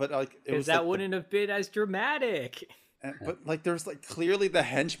 But like, because that wouldn't have been as dramatic. But like, there's like clearly the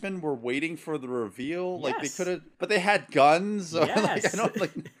henchmen were waiting for the reveal. Like Yes. they could have, but they had guns. So, Yes.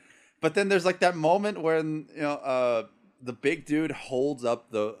 But then there's like that moment when the big dude holds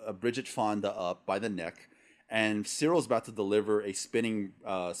up the Bridget Fonda up by the neck, and Cyril's about to deliver a spinning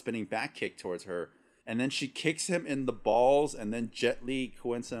back kick towards her, and then she kicks him in the balls, and then Jet Li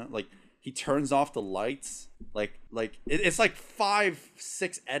coincidentally, like, he turns off the lights. It's like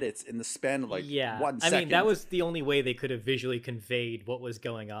 5-6 edits in the span of like 1 second. I mean, that was the only way they could have visually conveyed what was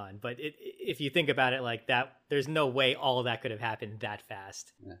going on. But if you think about it like that, there's no way all of that could have happened that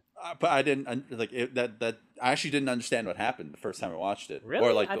fast. But I didn't that. I actually didn't understand what happened the first time I watched it. Really?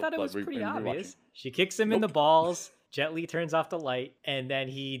 Or like I thought it was pretty rewatching. obvious. She kicks him in the balls. Jet Li turns off the light, and then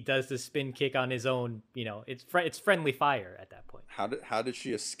he does the spin kick on his own. You know, it's friendly fire at that point. How did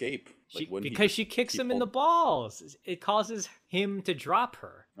she escape? Because she kicks him in the balls. It causes him to drop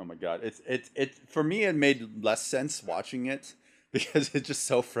her. Oh my god! It's for me. It made less sense watching it because it's just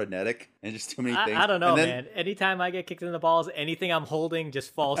so frenetic and just too many things. I don't know, man. Anytime I get kicked in the balls, anything I'm holding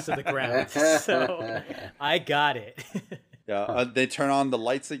just falls to the ground. So I got it. Yeah, they turn on the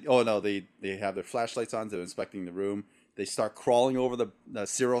lights. Oh no, they have their flashlights on. They're inspecting the room. They start crawling over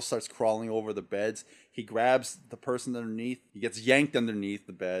Cyril starts crawling over the beds. He grabs the person underneath. He gets yanked underneath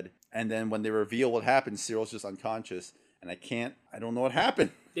the bed. And then when they reveal what happened, Cyril's just unconscious. And I don't know what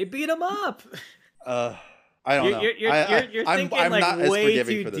happened. They beat him up. I don't know. You're thinking I'm like not as way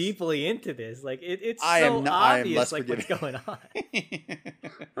forgiving too for this. deeply into this. Like it's I so am not, I am obvious less like what's forgiving. going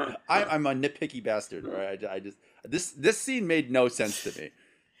on. I'm a nitpicky bastard. All right, I just this scene made no sense to me.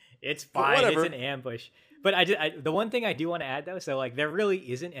 It's fine. It's an ambush. But the one thing I do want to add though, so like there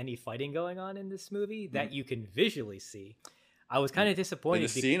really isn't any fighting going on in this movie that you can visually see. I was kind of disappointed. In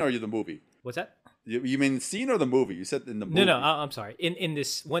the scene or the movie? What's that? You mean the scene or the movie? You said in the movie. No, I'm sorry. In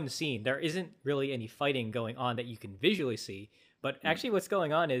this one scene, there isn't really any fighting going on that you can visually see. But actually, what's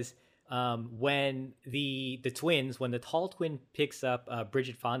going on is when the twins, when the tall twin picks up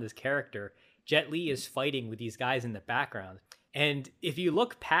Bridget Fonda's character, Jet Li is fighting with these guys in the background. And if you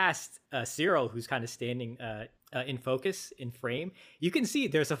look past Cyril, who's kind of standing in focus, in frame, you can see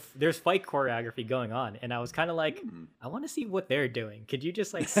there's fight choreography going on. And I was kind of like, I want to see what they're doing. Could you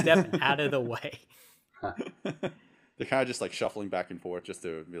just like step out of the way? They're kind of just like shuffling back and forth just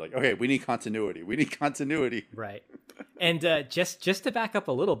to be like, okay, we need continuity. Right. And just to back up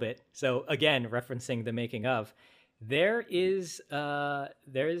a little bit. So again, referencing the making of, there is Corey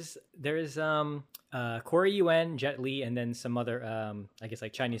Yuen, Jet Li, and then some other I guess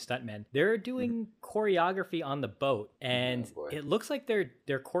like Chinese stuntmen. They're doing choreography on the boat, and it looks like they're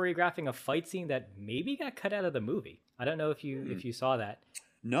choreographing a fight scene that maybe got cut out of the movie. I don't know if you saw that.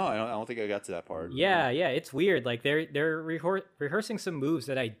 No, I don't think I got to that part. Yeah, it's weird. Like they're rehearsing some moves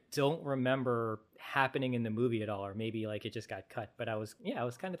that I don't remember happening in the movie at all, or maybe like it just got cut. But I was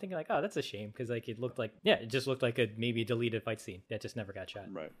kind of thinking like, oh, that's a shame, because like it just looked like a maybe deleted fight scene that just never got shot.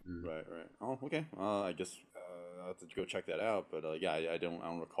 Right. Oh, okay. I guess I'll have to go check that out. But yeah, I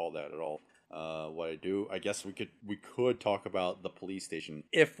don't recall that at all. What I do, I guess we could talk about the police station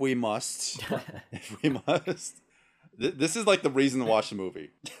if we must. If we must. This is like the reason to watch the movie,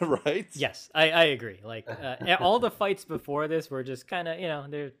 right? Yes, I agree. Like all the fights before this were just kind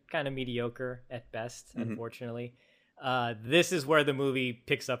of, they're kind of mediocre at best, unfortunately. This is where the movie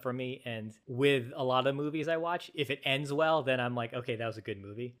picks up for me, and with a lot of movies I watch, if it ends well, then I'm like, okay, that was a good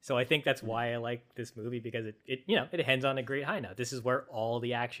movie. So I think that's why I like this movie, because it ends on a great high note. This is where all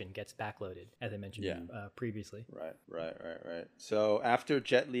the action gets backloaded, as I mentioned previously. Right. So after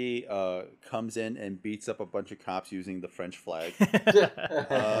Jet Li comes in and beats up a bunch of cops using the French flag,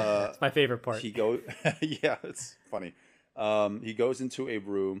 it's my favorite part. Yeah, it's funny. He goes into a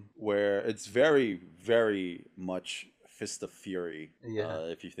room where it's very, very much Fist of Fury. Yeah.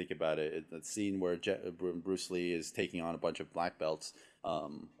 If you think about it, the scene where Bruce Lee is taking on a bunch of black belts.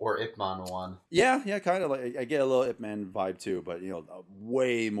 Or Ip Man one. Yeah, kind of like I get a little Ip Man vibe too, but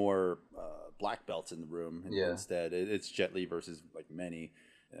way more black belts in the room. Instead, it's Jet Li versus like many.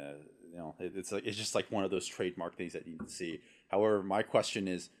 It's just like one of those trademark things that you can see. However, my question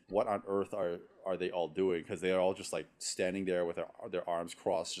is, what on earth are they all doing? Because they are all just like standing there with their arms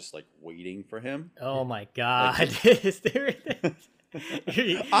crossed, just like waiting for him. Oh my god! You're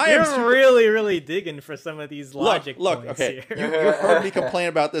really, really digging for some of these logic points okay. here. You heard me complain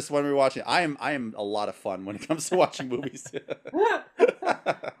about this when we were watching. I am a lot of fun when it comes to watching movies.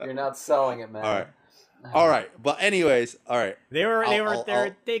 You're not selling it, man. All right, but anyways, all right. They were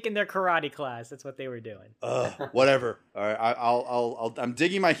taking their karate class. That's what they were doing. Whatever. All right, I'm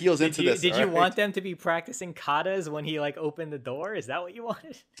digging my heels into this. Did you want them to be practicing katas when he like opened the door? Is that what you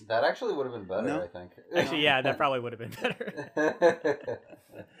wanted? That actually would have been better, no? I think. Actually, yeah, that probably would have been better.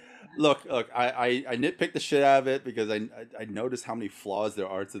 Look, I nitpicked the shit out of it because I noticed how many flaws there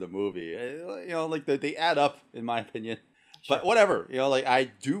are to the movie. Like they add up in my opinion. Sure. But whatever, I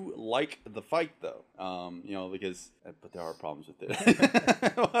do like the fight though, because, but there are problems with it.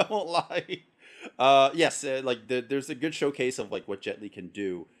 I won't lie. Yes, there's a good showcase of like what Jet Li can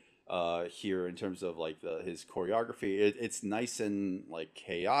do here in terms of like his choreography. It's nice and like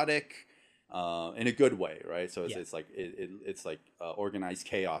chaotic, in a good way, right? So it's like it's like organized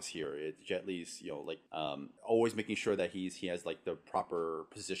chaos here. Jet Li's always making sure that he has like the proper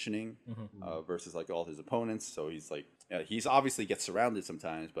positioning versus like all his opponents. So he's like he's obviously gets surrounded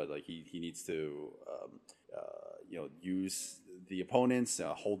sometimes, but like he needs to use the opponents,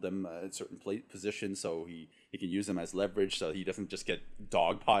 hold them at certain positions, so he can use them as leverage, so he doesn't just get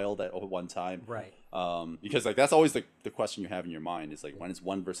dogpiled at one time. Right. Because like that's always the question you have in your mind is like, when it's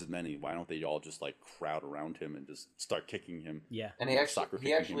one versus many, why don't they all just like crowd around him and just start kicking him? Yeah. And he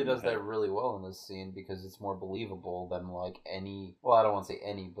actually does that really well in this scene, because it's more believable than like any, well, I don't want to say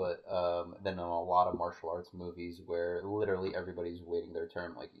any, but than in a lot of martial arts movies where literally everybody's waiting their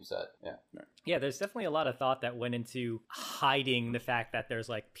turn, like you said. Yeah. Yeah, there's definitely a lot of thought that went into hiding the fact that there's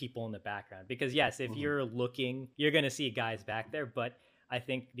like people in the background, because yes, if you're looking, you're going to see guys back there, but I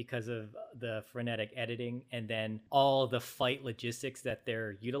think because of the frenetic editing and then all the fight logistics that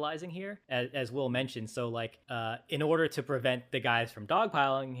they're utilizing here, as Will mentioned, so like in order to prevent the guys from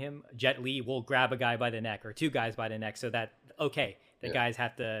dogpiling him, Jet Li will grab a guy by the neck or two guys by the neck so that, okay, the guys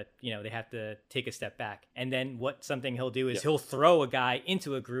have to, they have to take a step back. And then something he'll do is he'll throw a guy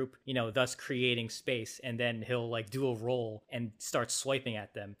into a group, thus creating space. And then he'll like do a roll and start swiping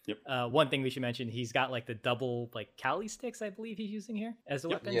at them. One thing we should mention, he's got like the double like Kali sticks, I believe he's using here as a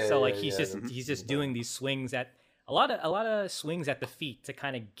weapon. He's just doing these swings at a lot of swings at the feet to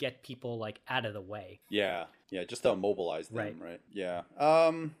kind of get people like out of the way. Yeah, just to immobilize them, right? Yeah.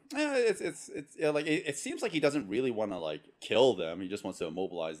 It's like it seems like he doesn't really want to like kill them. He just wants to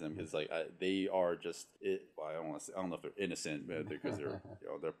immobilize them because like they are just. I don't know if they're innocent, but because they're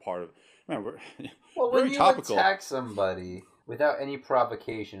part of. Man, when you attack somebody without any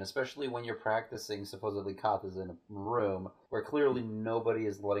provocation, especially when you're practicing supposedly katas in a room where clearly nobody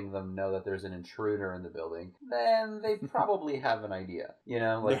is letting them know that there's an intruder in the building, then they probably have an idea.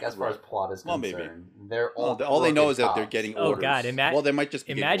 As far as plot is concerned, they're all they know is that they're getting orders. Oh God! They might just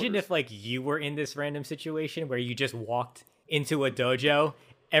imagine if like you were in this random situation where you just walked into a dojo,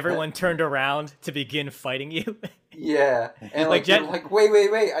 everyone turned around to begin fighting you. Yeah, and like you're like,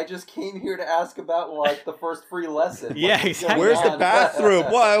 wait, I just came here to ask about like the first free lesson. Yeah, exactly. Where's the bathroom?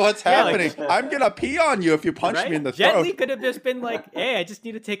 What's happening? I'm gonna pee on you if you punch me in the throat. Jet Li could have just been like, hey, I just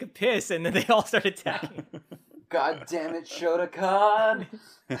need to take a piss, and then they all start attacking. God damn it, Shotokan!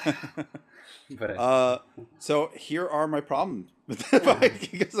 So here are my problems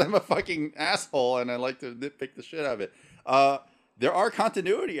because I'm a fucking asshole and I like to nitpick the shit out of it. There are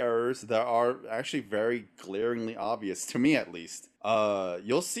continuity errors that are actually very glaringly obvious to me, at least.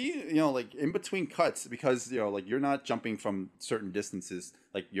 You'll see, like in between cuts, because like you're not jumping from certain distances,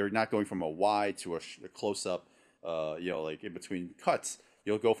 like you're not going from a wide to a close up. Like in between cuts,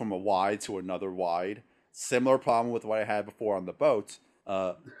 you'll go from a wide to another wide. Similar problem with what I had before on the boat.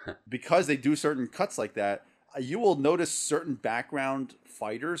 Because they do certain cuts like that, you will notice certain background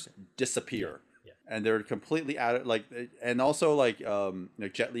fighters disappear. And they're completely out of and also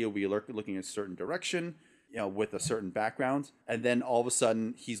Jet Li will be looking in a certain direction, with a certain background, and then all of a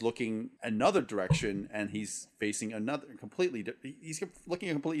sudden he's looking another direction and he's facing another he's looking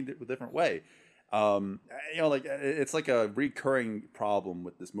a completely different way. It's like a recurring problem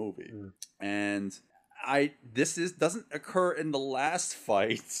with this movie, and this doesn't occur in the last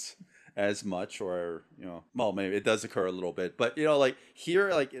fight as much, or maybe it does occur a little bit, but like here,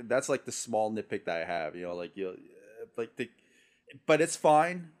 like that's like the small nitpick that I have, but it's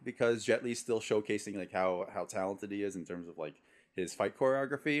fine because Jet Li's still showcasing like how talented he is in terms of like his fight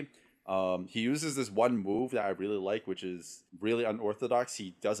choreography. He uses this one move that I really like, which is really unorthodox.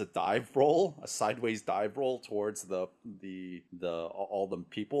 He does a sideways dive roll towards all the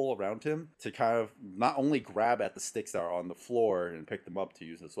people around him to kind of not only grab at the sticks that are on the floor and pick them up to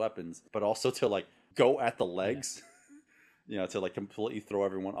use as weapons, but also to like go at the legs. To like completely throw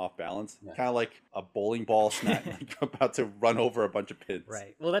everyone off balance. Kind of like a bowling ball snap, like about to run over a bunch of pins.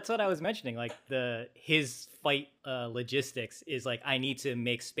 Right. Well, that's what I was mentioning. Like his fight logistics is like, I need to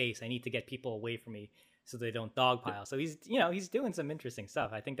make space. I need to get people away from me so they don't dogpile. So he's doing some interesting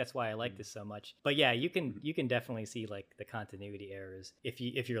stuff. I think that's why I like this so much. But yeah, you can definitely see like the continuity errors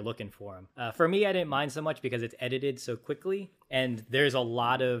if you're looking for them. For me, I didn't mind so much because it's edited so quickly, and there's a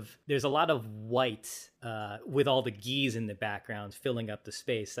lot of white with all the geese in the background filling up the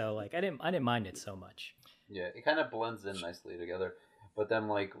space. So like I didn't mind it so much. Yeah, it kind of blends in nicely together. But then,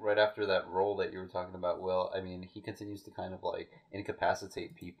 like, right after that role that you were talking about, Will, I mean, he continues to kind of, like,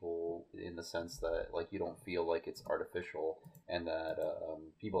 incapacitate people in the sense that, like, you don't feel like it's artificial and that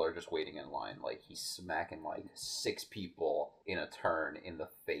people are just waiting in line. Like, he's smacking, like, 6 people in a turn in the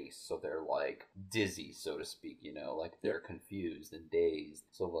face. So they're, like, dizzy, so to speak, like, they're confused and dazed.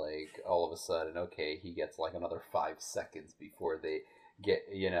 So, like, all of a sudden, okay, he gets, like, another 5 seconds before they get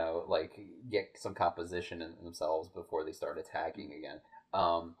some composition in themselves before they start attacking again.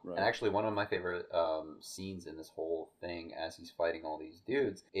 And actually, one of my favorite scenes in this whole thing, as he's fighting all these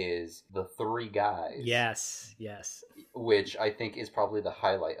dudes, is the three guys. Yes. Which I think is probably the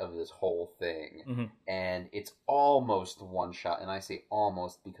highlight of this whole thing. And it's almost one shot, and I say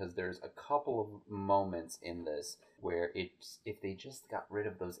almost because there's a couple of moments in this where if they just got rid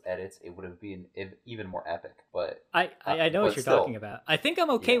of those edits, it would have been even more epic. But I know what you're talking about. I think I'm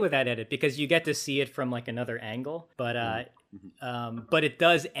okay with that edit because you get to see it from like another angle. But it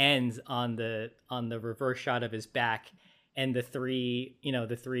does end on the reverse shot of his back, and the three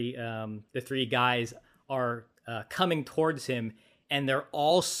guys are coming towards him, and they're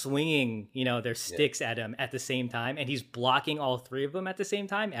all swinging their sticks at him at the same time, and he's blocking all three of them at the same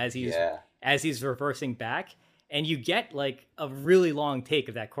time as he's reversing back. And you get like a really long take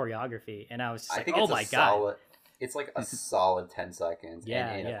of that choreography, and I was just like, "Oh my god!" It's like a solid 10 seconds.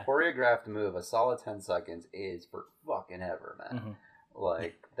 And in a choreographed move, a solid 10 seconds is for fucking ever, man.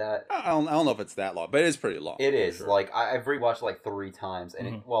 Like that. I don't know if it's that long, but it is pretty long. It is. Sure. Like I've rewatched like 3 times,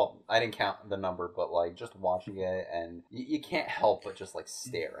 and I didn't count the number, but like just watching it, and you can't help but just like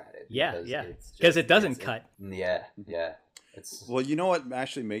stare at it. Because it doesn't cut. Yeah. Well, you know what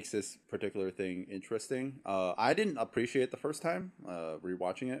actually makes this particular thing interesting? I didn't appreciate it the first time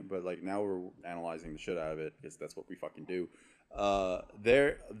rewatching it, but like now we're analyzing the shit out of it because that's what we fucking do.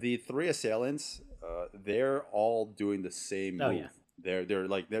 The 3 assailants, they're all doing the same move. Yeah. They're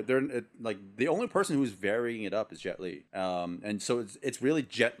like the only person who's varying it up is Jet Li, and so it's really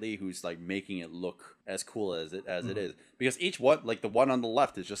Jet Li who's like making it look as cool as it is, because each one, like the one on the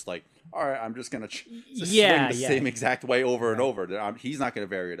left, is just like, all right, I'm just gonna swing the same exact way over and over. He's not gonna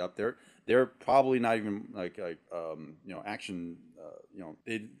vary it up. They're probably not even like action.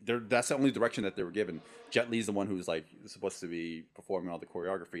 That's the only direction that they were given. Jet Li's the one who's like supposed to be performing all the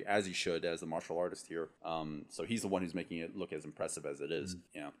choreography, as he should, as the martial artist here. So he's the one who's making it look as impressive as it is.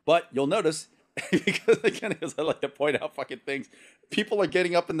 But you'll notice, because again, as I like to point out fucking things, people are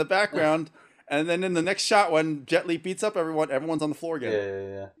getting up in the background, and then in the next shot, when Jet Li beats up everyone, everyone's on the floor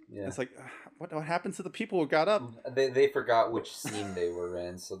again. Yeah. It's like, what happened to the people who got up? They forgot which scene they were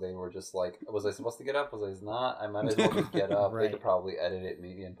in, so they were just like, was I supposed to get up? Was I not? I might as well just get up. Right. They could probably edit it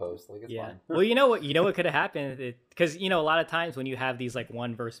maybe in post. Like, it's fine. Well, you know what could have happened? Because a lot of times when you have these like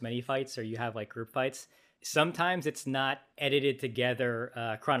one versus many fights, or you have like group fights, sometimes it's not edited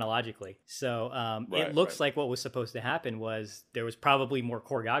together chronologically. So it looks like what was supposed to happen was there was probably more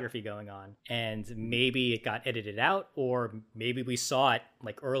choreography going on, and maybe it got edited out, or maybe we saw it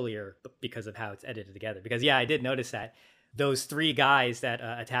like earlier because of how it's edited together. Because I did notice that those 3 guys that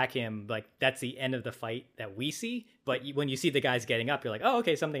attack him, like that's the end of the fight that we see. But when you see the guys getting up, you're like, oh,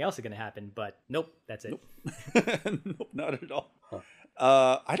 okay, something else is going to happen. But nope, that's it. Nope, not at all.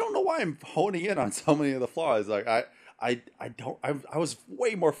 I don't know why I'm honing in on so many of the flaws. Like I was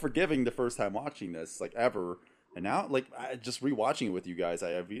way more forgiving the first time watching this, like ever, and now like just rewatching it with you guys,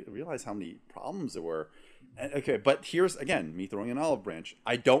 I realized how many problems there were. Okay, but here's again me throwing an olive branch.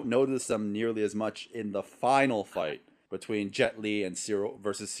 I don't notice them nearly as much in the final fight between Jet Li and Cyril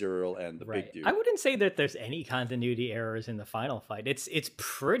and the big dude. I wouldn't say that there's any continuity errors in the final fight. It's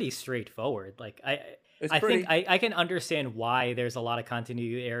pretty straightforward. Like I think I can understand why there's a lot of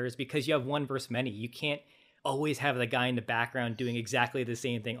continuity errors, because you have one versus many. You can't always have the guy in the background doing exactly the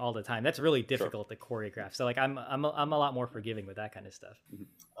same thing all the time. That's really difficult to choreograph. So like I'm a lot more forgiving with that kind of stuff.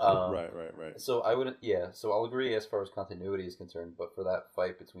 Right. So I wouldn't. Yeah. So I'll agree as far as continuity is concerned, but for that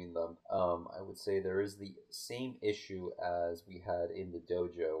fight between them, I would say there is the same issue as we had in the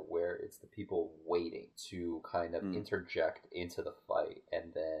dojo, where it's the people waiting to kind of interject into the fight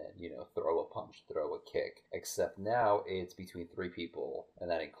and then throw a punch, throw a kick. Except now it's between 3 people,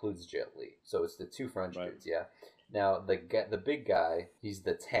 and that includes Jet Li. So it's the 2 French dudes. Yeah. Now the big guy, he's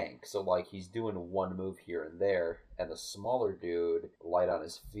the tank, so like he's doing one move here and there, and the smaller dude light on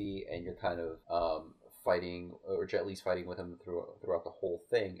his feet, and you're kind of fighting, or Jet Li's fighting with him throughout the whole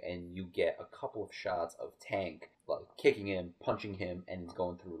thing, and you get a couple of shots of Tank like kicking him, punching him, and it's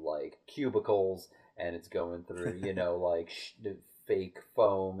going through like cubicles, and it's going through like fake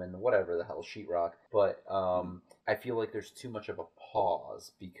foam and whatever the hell, sheetrock. But I feel like there's too much of a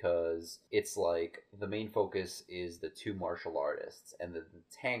pause, because it's like the main focus is the 2 martial artists, and the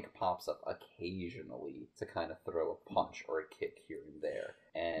Tank pops up occasionally to kind of throw a punch or a kick here and there.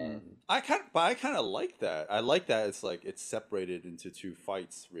 And I kind of like that. I like that it's like it's separated into 2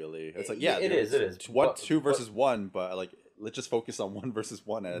 fights. Really, it's like it is 2 versus 1, but like let's just focus on 1 versus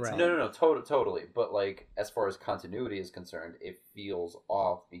 1 at a time. No, totally. But like as far as continuity is concerned, it feels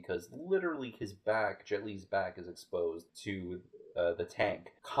off, because literally his back, Jet Li's back, is exposed to the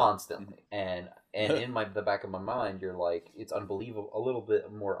tank constantly, and in the back of my mind, you're like, it's unbelievable, a little bit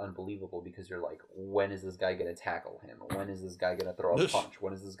more unbelievable, because you're like, when is this guy gonna tackle him? When is this guy gonna throw a punch?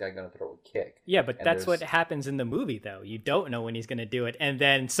 When is this guy gonna throw a kick? Yeah, but that's what happens in the movie, though. You don't know when he's gonna do it, and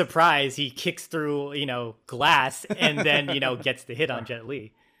then surprise, he kicks through glass, and then gets the hit on Jet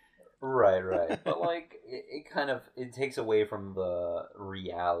Li. Right. But like, it takes away from the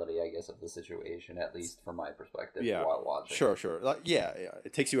reality, I guess, of the situation, at least from my perspective, while watching. Sure. Like, yeah.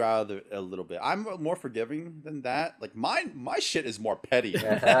 It takes you out of it a little bit. I'm more forgiving than that. Like, my shit is more petty.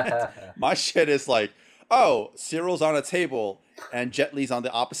 My shit is like, oh, Cyril's on a table and Jet Li's on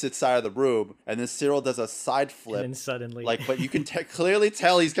the opposite side of the room, and then Cyril does a side flip. And then suddenly, but you can clearly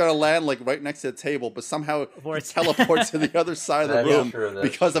tell he's gonna land like right next to the table, but somehow he teleports to the other side of the room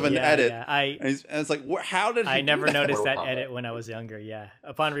because of an edit. Yeah. And it's like, how did he I never noticed that edit when I was younger. Yeah,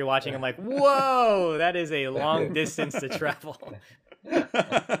 upon rewatching, I'm like, whoa, that is a long distance to travel.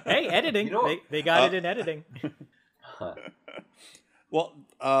 Hey, editing. They got it in editing. Well,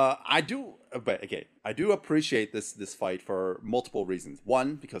 I do appreciate this fight for multiple reasons.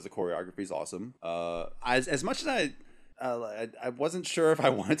 One, because the choreography is awesome. As much as I wasn't sure if I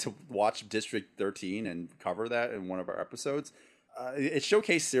wanted to watch District 13 and cover that in one of our episodes. It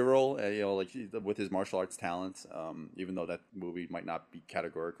showcased Cyril, with his martial arts talents. Even though that movie might not be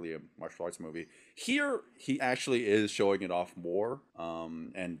categorically a martial arts movie, here he actually is showing it off more.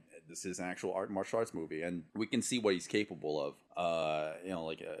 And this is an actual martial arts movie, and we can see what he's capable of.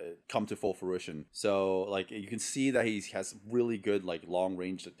 Come to full fruition. So you can see that he has really good long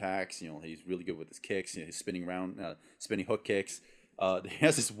range attacks. He's really good with his kicks. His spinning hook kicks. He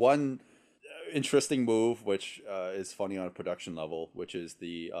has this one interesting move, which is funny on a production level, which is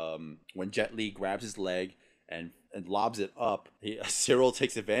the when Jet Li grabs his leg and lobs it up, Cyril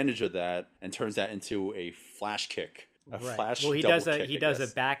takes advantage of that and turns that into a flash kick. He does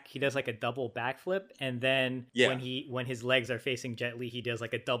like a double backflip, and then when his legs are facing Jet Li, he does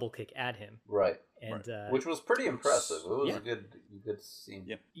like a double kick at him. Right. And which was pretty impressive. It was a good scene.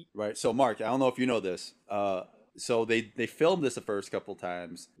 Yeah. Right. So Mark, I don't know if you know this. So they filmed this the first couple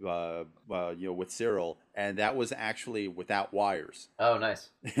times, with Cyril, and that was actually without wires. Oh, nice.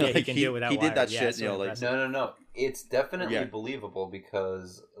 Yeah, he can do it without wires. He did that shit. No. It's definitely believable,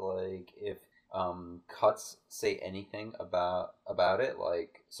 because if cuts say anything about it,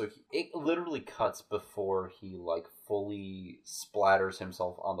 it literally cuts before he fully splatters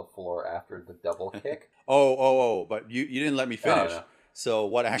himself on the floor after the double kick. But you didn't let me finish. No. So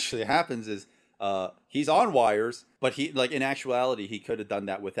what actually happens is he's on wires, but he in actuality he could have done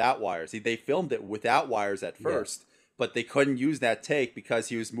that without wires. They filmed it without wires at first, but they couldn't use that take because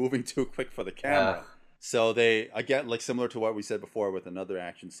he was moving too quick for the camera. So they, again, similar to what we said before with another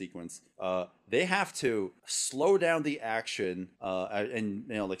action sequence, they have to slow down the action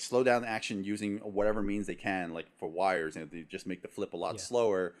and slow down the action using whatever means they can, for wires, and they just make the flip a lot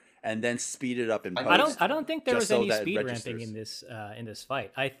slower, and then speed it up in post. I don't think there was any speed ramping in this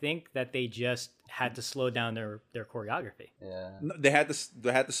fight. I think that they just had to slow down their choreography. Yeah, no, they had to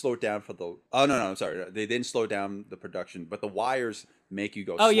slow it down for the. Oh no, I'm sorry. They didn't slow down the production, but the wires make you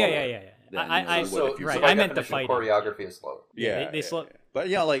go. Oh slower. Yeah. I meant the fight. Choreography is slower. Yeah, they slow. But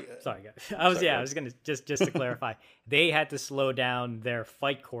sorry guys. I was gonna just to clarify, they had to slow down their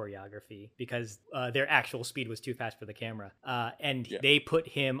fight choreography because their actual speed was too fast for the camera, and they put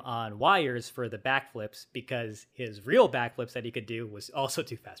him on wires for the backflips because his real backflips that he could do was also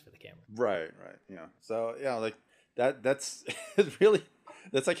too fast for the camera. Right. Yeah. So that's really.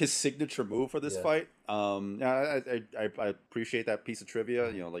 That's his signature move for this fight. I appreciate that piece of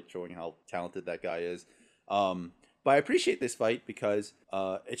trivia, showing how talented that guy is. But I appreciate this fight because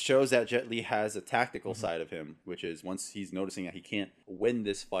it shows that Jet Li has a tactical side of him, which is once he's noticing that he can't win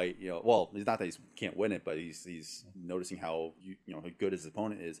this fight, it's not that he can't win it, but he's noticing how how good his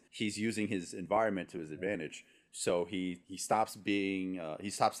opponent is. He's using his environment to his advantage. So he stops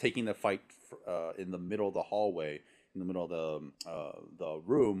taking the fight in the middle of the hallway, in the middle of the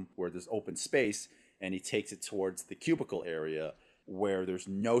room where there's open space, and he takes it towards the cubicle area where there's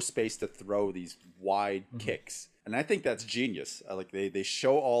no space to throw these wide kicks. And I think that's genius. They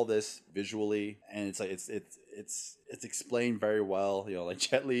show all this visually, and it's explained very well.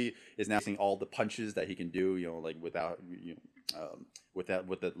 Jet Li is now seeing all the punches that he can do. With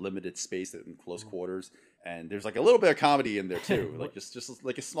the limited space in close quarters, and there's a little bit of comedy in there too, just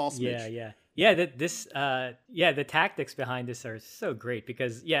a small smidge. The tactics behind this are so great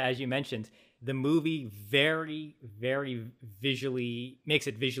because as you mentioned, the movie very, very visually makes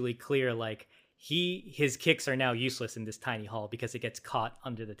it visually clear his kicks are now useless in this tiny hall because it gets caught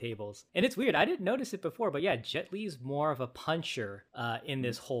under the tables. And it's weird. I didn't notice it before, but yeah, Jet Li's more of a puncher in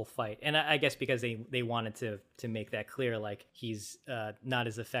this whole fight. And I guess because they wanted to make that clear, like he's not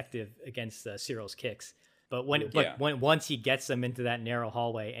as effective against Cyril's kicks. But once he gets them into that narrow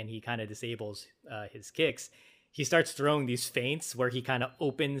hallway and he kind of disables his kicks, he starts throwing these feints where he kind of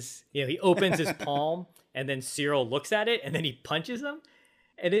opens his palm and then Cyril looks at it and then he punches him.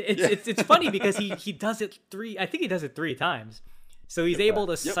 And it's funny because he does it he does it three times. So he's able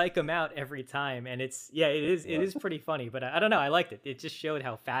to psych him out every time. And it is pretty funny, but I don't know. I liked it. It just showed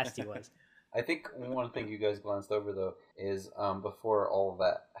how fast he was. I think one thing you guys glanced over though is before all of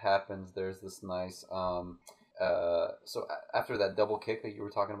that happens, there's this nice so after that double kick that you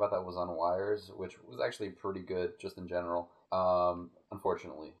were talking about that was on wires, which was actually pretty good just in general.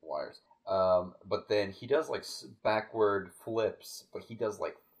 Unfortunately, wires. But then he does like backward flips, but he does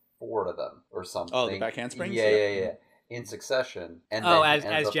like 4 of them or something. Oh, the back handsprings? Yeah. In succession. And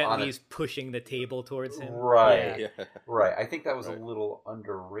as Jet Li's pushing the table towards him. Right. Yeah. Right. I think that was a little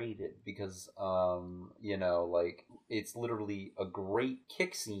underrated because, like it's literally a great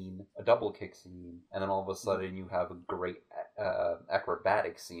kick scene, a double kick scene, and then all of a sudden you have a great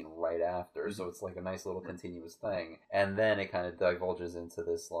acrobatic scene right after. So it's like a nice little continuous thing. And then it kind of divulges into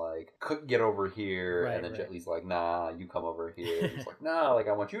this like, get over here. And then Jet Li's like, nah, you come over here. And it's like, nah, like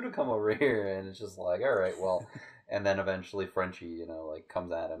I want you to come over here. And it's just like, all right, well... And then eventually Frenchie,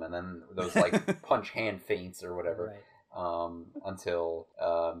 comes at him, and then those like punch hand feints or whatever, until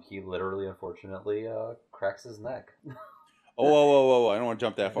he literally, unfortunately, cracks his neck. Whoa! I don't want to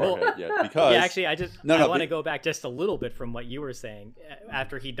jump that far ahead yet because actually, I want to go back just a little bit from what you were saying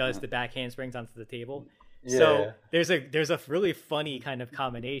after he does the back handsprings onto the table. Yeah. So there's a really funny kind of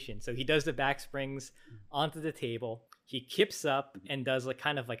combination. So he does the back springs onto the table. He kips up and does like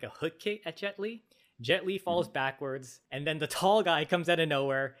kind of like a hook kick at Jet Li. Jet Li falls backwards, and then the tall guy comes out of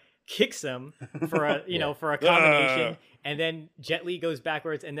nowhere, kicks him for a for a combination, and then Jet Li goes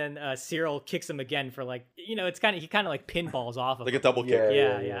backwards, and then Cyril kicks him again for like he kind of like pinballs off of like him. A double kick.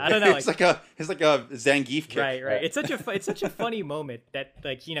 Yeah. I don't know. It's like a Zangief kick. Right. It's such a funny moment that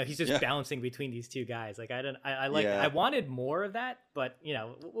like he's just bouncing between these two guys. Like I wanted more of that, but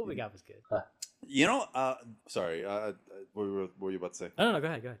what we got was good. Sorry. What were you about to say? No, go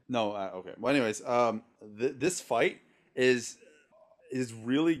ahead. No, okay. Well, anyways, this fight is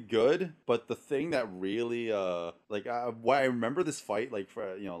really good, but the thing that really why I remember this fight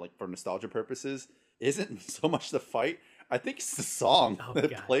for nostalgia purposes isn't so much the fight. I think it's the song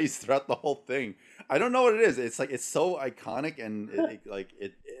that plays throughout the whole thing. I don't know what it is. It's like it's so iconic, and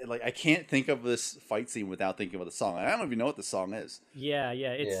I can't think of this fight scene without thinking of the song. I don't even know what the song is. Yeah.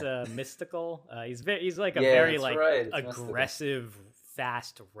 It's mystical. He's like a very aggressive,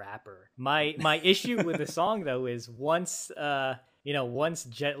 fast rapper. My issue with the song though is once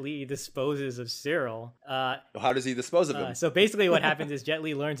Jet Li disposes of Cyril. How does he dispose of him? So basically what happens is Jet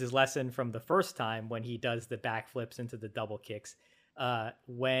Li learns his lesson from the first time when he does the backflips into the double kicks.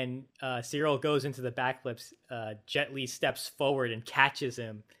 When Cyril goes into the backflips, Jet Li steps forward and catches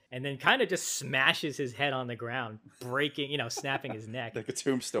him and then kind of just smashes his head on the ground, breaking, snapping his neck. Like a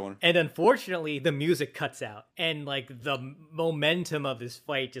tombstone. And unfortunately, the music cuts out and like the momentum of this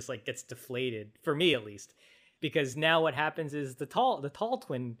fight just like gets deflated, for me at least. Because now what happens is the tall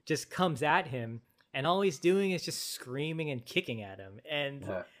twin just comes at him, and all he's doing is just screaming and kicking at him. And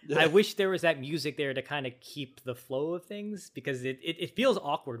I wish there was that music there to kind of keep the flow of things, because it feels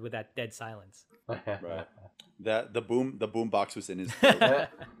awkward with that dead silence. Right. That the boom box was in his throat.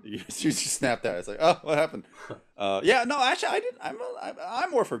 you just snapped that. It's like, oh, what happened? Actually, I'm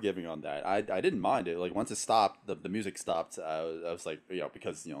more forgiving on that. I didn't mind it. Like once it stopped, the music stopped. I was like,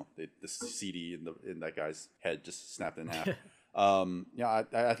 because the CD in that guy's head just snapped in half. I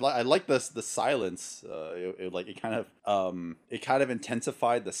like the silence. It kind of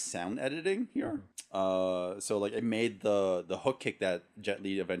intensified the sound editing here. So like it made the hook kick that Jet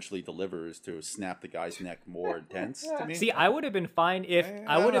Li eventually delivers to snap the guy's neck more intense to me. See, I would have been fine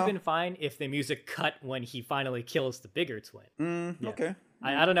if the music cut when he finally kills the bigger twin. Okay.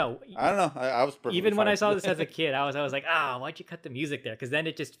 I don't know. I was even when I saw this as a kid, I was like, why'd you cut the music there? Because then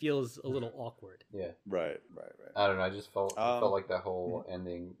it just feels a little awkward. Yeah. Right. I don't know. I just felt like that whole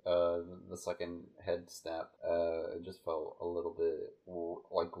ending, the second head snap, it just felt a little bit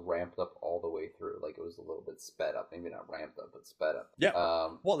like ramped up all the way through. Like it was a little bit sped up. Maybe not ramped up, but sped up. Yeah.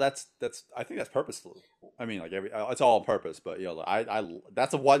 Well, that's. I think that's purposeful. I mean, like it's all on purpose. But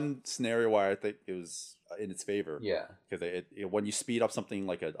that's a one scenario where I think it was in its favor. Yeah. Because when you speed up something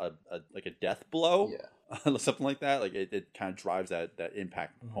like a death blow, something like that. Like it kind of drives that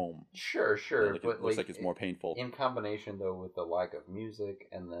impact home. Sure, Like, it looks like it's more painful. In combination though with the lack of music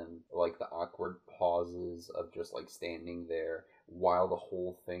and then like the awkward pauses of just like standing there while the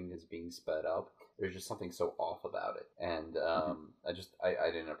whole thing is being sped up. There's just something so off about it, and I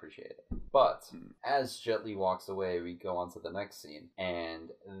didn't appreciate it. But as Jet Li walks away, we go on to the next scene,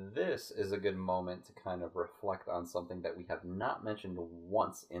 and this is a good moment to kind of reflect on something that we have not mentioned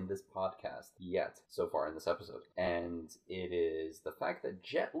once in this podcast yet so far in this episode, and it is the fact that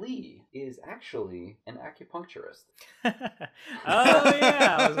Jet Li is actually an acupuncturist. Oh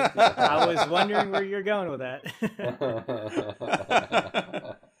yeah, I was wondering where you're going with that.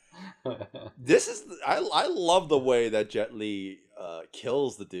 This is I love the way that Jet Li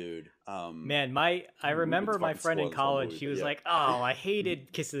kills the dude. Man, I remember my friend in college. He was yeah. like, "Oh, I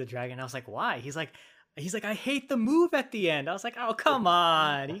hated Kiss of the Dragon." I was like, "Why?" He's like, "I hate the move at the end." I was like, "Oh, come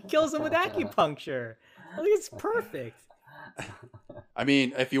on!" He kills him with acupuncture. I think it's perfect. I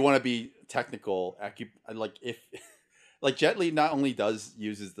mean, if you want to be technical, like Jet Li not only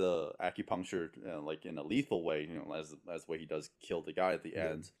uses the acupuncture like in a lethal way, as the way he does kill the guy at the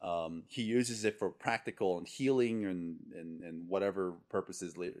end. He uses it for practical and healing and whatever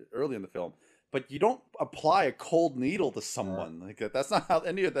purposes early in the film. But you don't apply a cold needle to someone like that. That's not how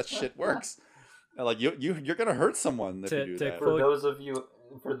any of that shit works. Like you're gonna hurt someone if you do that. For those of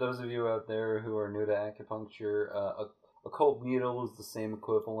you out there who are new to acupuncture, a cold needle is the same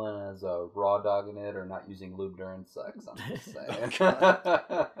equivalent as raw dogging it or not using lube during sex. I'm just saying.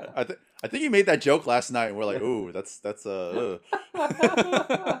 I think you made that joke last night, and we're like, "Ooh, that's." So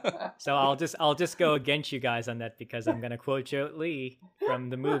I'll just go against you guys on that because I'm gonna quote Jet Li from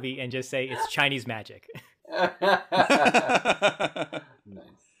the movie and just say it's Chinese magic. Nice.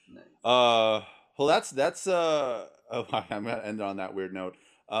 Well, that's. Oh, I'm gonna end on that weird note.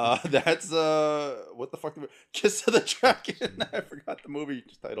 That's what the fuck? Kiss of the Dragon. I forgot the movie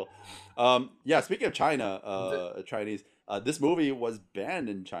title. Yeah. Speaking of China, Chinese. This movie was banned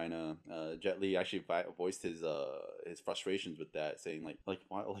in China. Jet Li actually voiced his frustrations with that, saying like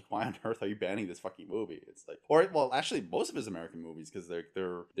why on earth are you banning this fucking movie? It's like, actually most of his American movies because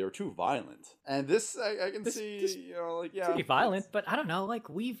they're too violent. And this I can see pretty violent, but I don't know. Like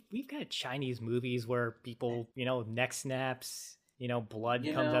we've got Chinese movies where people neck snaps. Blood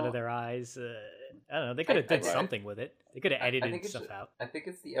comes out of their eyes. I don't know. They could have done something with it. They could have edited stuff out. I think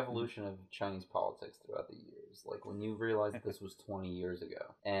it's the evolution of Chinese politics throughout the years. Like when you realize that this was 20 years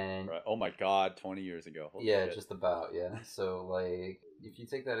ago, and oh my god, 20 years ago. Holy shit. Just about, yeah. So like, if you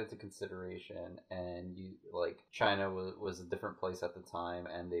take that into consideration, and you China was a different place at the time,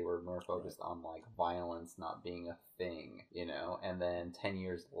 and they were more focused on like violence not being a thing, and then 10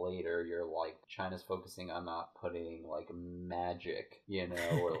 years later, you're like, China's focusing on not putting like magic,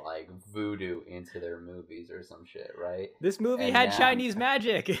 or like voodoo into their movies or some shit, right? This movie had Chinese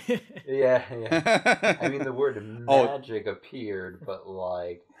magic. Yeah. I mean, the word magic appeared, but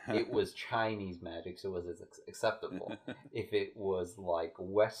like it was Chinese magic, so it was acceptable. If it was like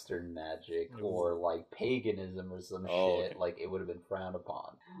Western magic or like paganism or some shit, like it would have been frowned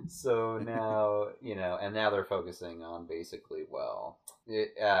upon. So now, and now they're focusing on basically,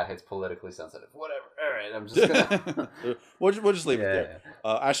 it's politically sensitive. Whatever. All right, I'm just gonna. we'll just leave it there.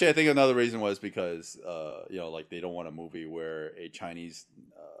 Actually, I think another reason was because like they don't want a movie where a Chinese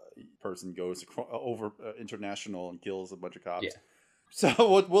person goes over international and kills a bunch of cops. Yeah.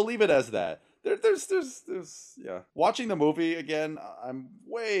 So we'll leave it as that. There's Watching the movie again, I'm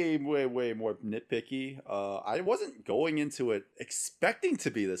way more nitpicky. I wasn't going into it expecting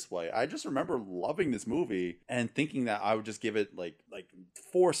to be this way. I just remember loving this movie and thinking that I would just give it like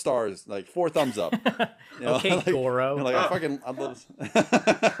 4 stars, like 4 thumbs up. Okay, Goro. I love this.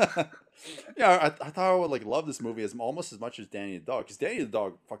 Yeah, I thought I would love this movie almost as much as Danny the Dog, because Danny the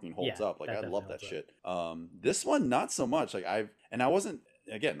Dog fucking holds up. Like I love that shit. This one not so much. I wasn't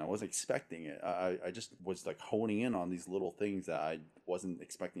expecting it. I just was honing in on these little things that I wasn't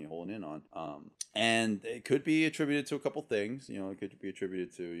expecting to hone in on. And it could be attributed to a couple things. It could be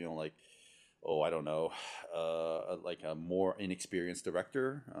attributed to I don't know, like a more inexperienced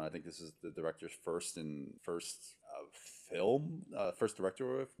director. I think this is the director's first film, first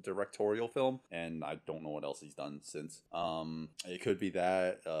directorial film, and I don't know what else he's done since. It could be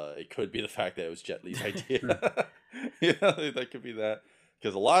that. It could be the fact that it was Jet Li's idea. That could be that.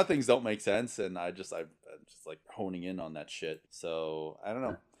 Because a lot of things don't make sense, and I'm just honing in on that shit. So I don't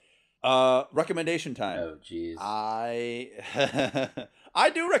know. Recommendation time. Oh, jeez. I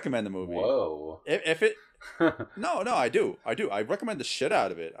do recommend the movie. Whoa. If it. No, I do. I recommend the shit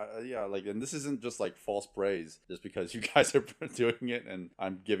out of it. And this isn't just false praise just because you guys are doing it and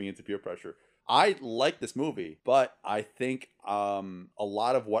I'm giving it to peer pressure. I like this movie, but I think a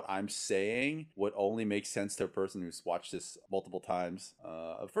lot of what I'm saying would only make sense to a person who's watched this multiple times.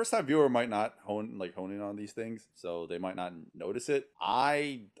 A first-time viewer might not hone in on these things, so they might not notice it.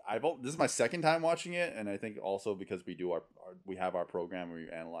 This is my second time watching it, and I think also because we have our program where we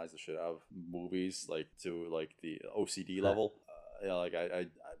analyze the shit out of movies like to like the OCD level.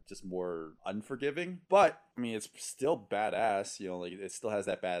 I'm just more unforgiving, but I mean, it's still badass. Like it still has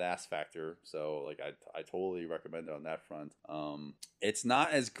that badass factor. So like, I totally recommend it on that front. It's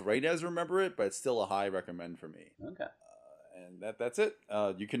not as great as Remember It, but it's still a high recommend for me. Okay. And that's it.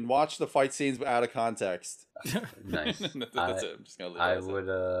 You can watch the fight scenes out of context. Nice. That's it. I'm just gonna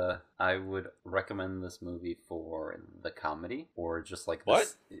leave I would recommend this movie for the comedy or just like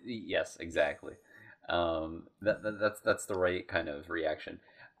what? This. Yes, exactly. That's the right kind of reaction.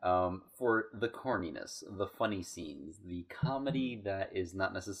 For the corniness, the funny scenes, the comedy that is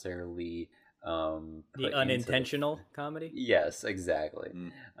not necessarily the unintentional comedy. Yes, exactly.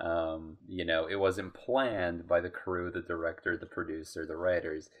 It wasn't planned by the crew, the director, the producer, the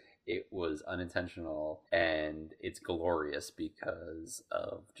writers. It was unintentional, and it's glorious because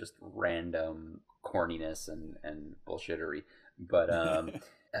of just random corniness and bullshittery. But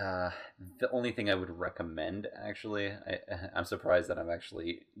the only thing I would recommend, actually, I'm surprised that I'm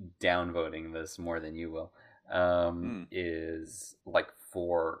actually downvoting this more than you will, is like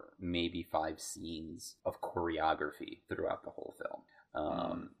 4, maybe 5 scenes of choreography throughout the whole film.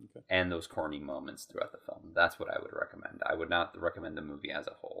 And those corny moments throughout the film. That's what I would recommend. I would not recommend the movie as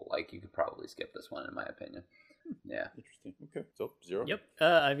a whole. Like, you could probably skip this one, in my opinion. Yeah. Interesting. Okay. So 0. Yep.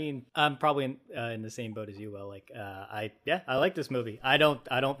 I mean, I'm probably in the same boat as you will. Like, I like this movie. I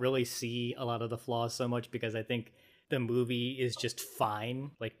don't really see a lot of the flaws so much because I think the movie is just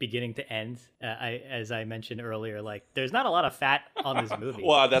fine, like beginning to end. As I mentioned earlier, like there's not a lot of fat on this movie.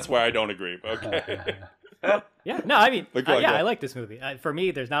 Well, that's where I don't agree. Okay. Yeah, no, I mean, I like this movie. For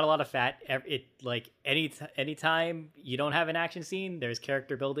me, there's not a lot of fat. It like anytime you don't have an action scene, there's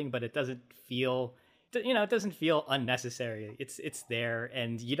character building, but it doesn't feel, it doesn't feel unnecessary. It's there,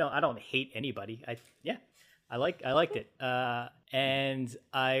 and I don't hate anybody. I liked it. And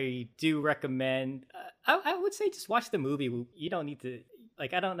I do recommend. I would say just watch the movie. You don't need to I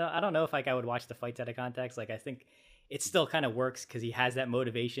don't know if I would watch the fights out of context. Like I think it still kind of works because he has that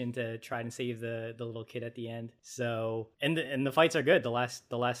motivation to try and save the little kid at the end. So and the fights are good. The last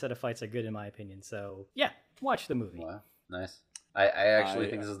set of fights are good in my opinion. So yeah, watch the movie. Wow, nice. I actually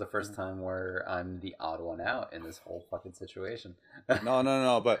think this is the first time where I'm the odd one out in this whole fucking situation.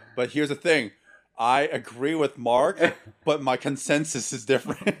 No. But here's the thing. I agree with Mark, but my consensus is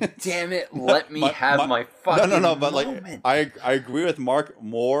different. Damn it! Let me have my fucking no. But moment. like, I agree with Mark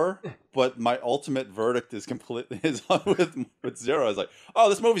more, but my ultimate verdict is completely with 0. It's like, oh,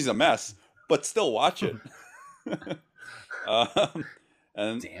 this movie's a mess, but still watch it.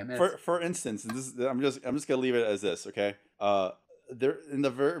 And damn it. For instance, and this I'm just gonna leave it as this, okay? There in the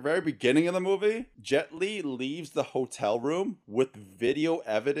very beginning of the movie, Jet Li leaves the hotel room with video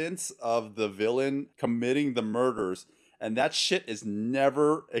evidence of the villain committing the murders, and that shit is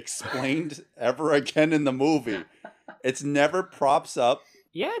never explained ever again in the movie. It's never props up.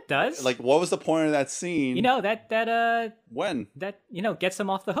 Yeah, it does. Like, what was the point of that scene? When that gets him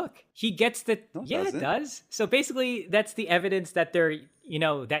off the hook. He gets the it does. So basically, that's the evidence that they're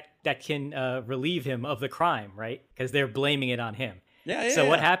that can relieve him of the crime, right? Because they're blaming it on him. So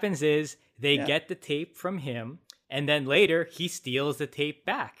what happens is they get the tape from him, and then later he steals the tape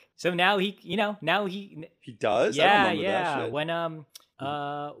back. So now he does. Yeah. That shit.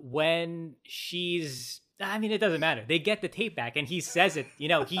 When she's. I mean, it doesn't matter. They get the tape back, and he says it.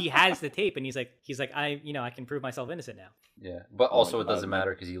 He has the tape, and he's like, I can prove myself innocent now. Yeah, but also it doesn't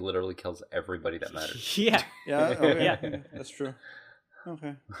matter because he literally kills everybody that matters. Yeah. Okay. Yeah, that's true.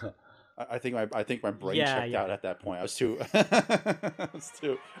 Okay. I think my brain checked out at that point. I was too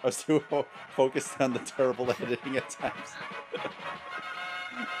focused on the terrible editing at times.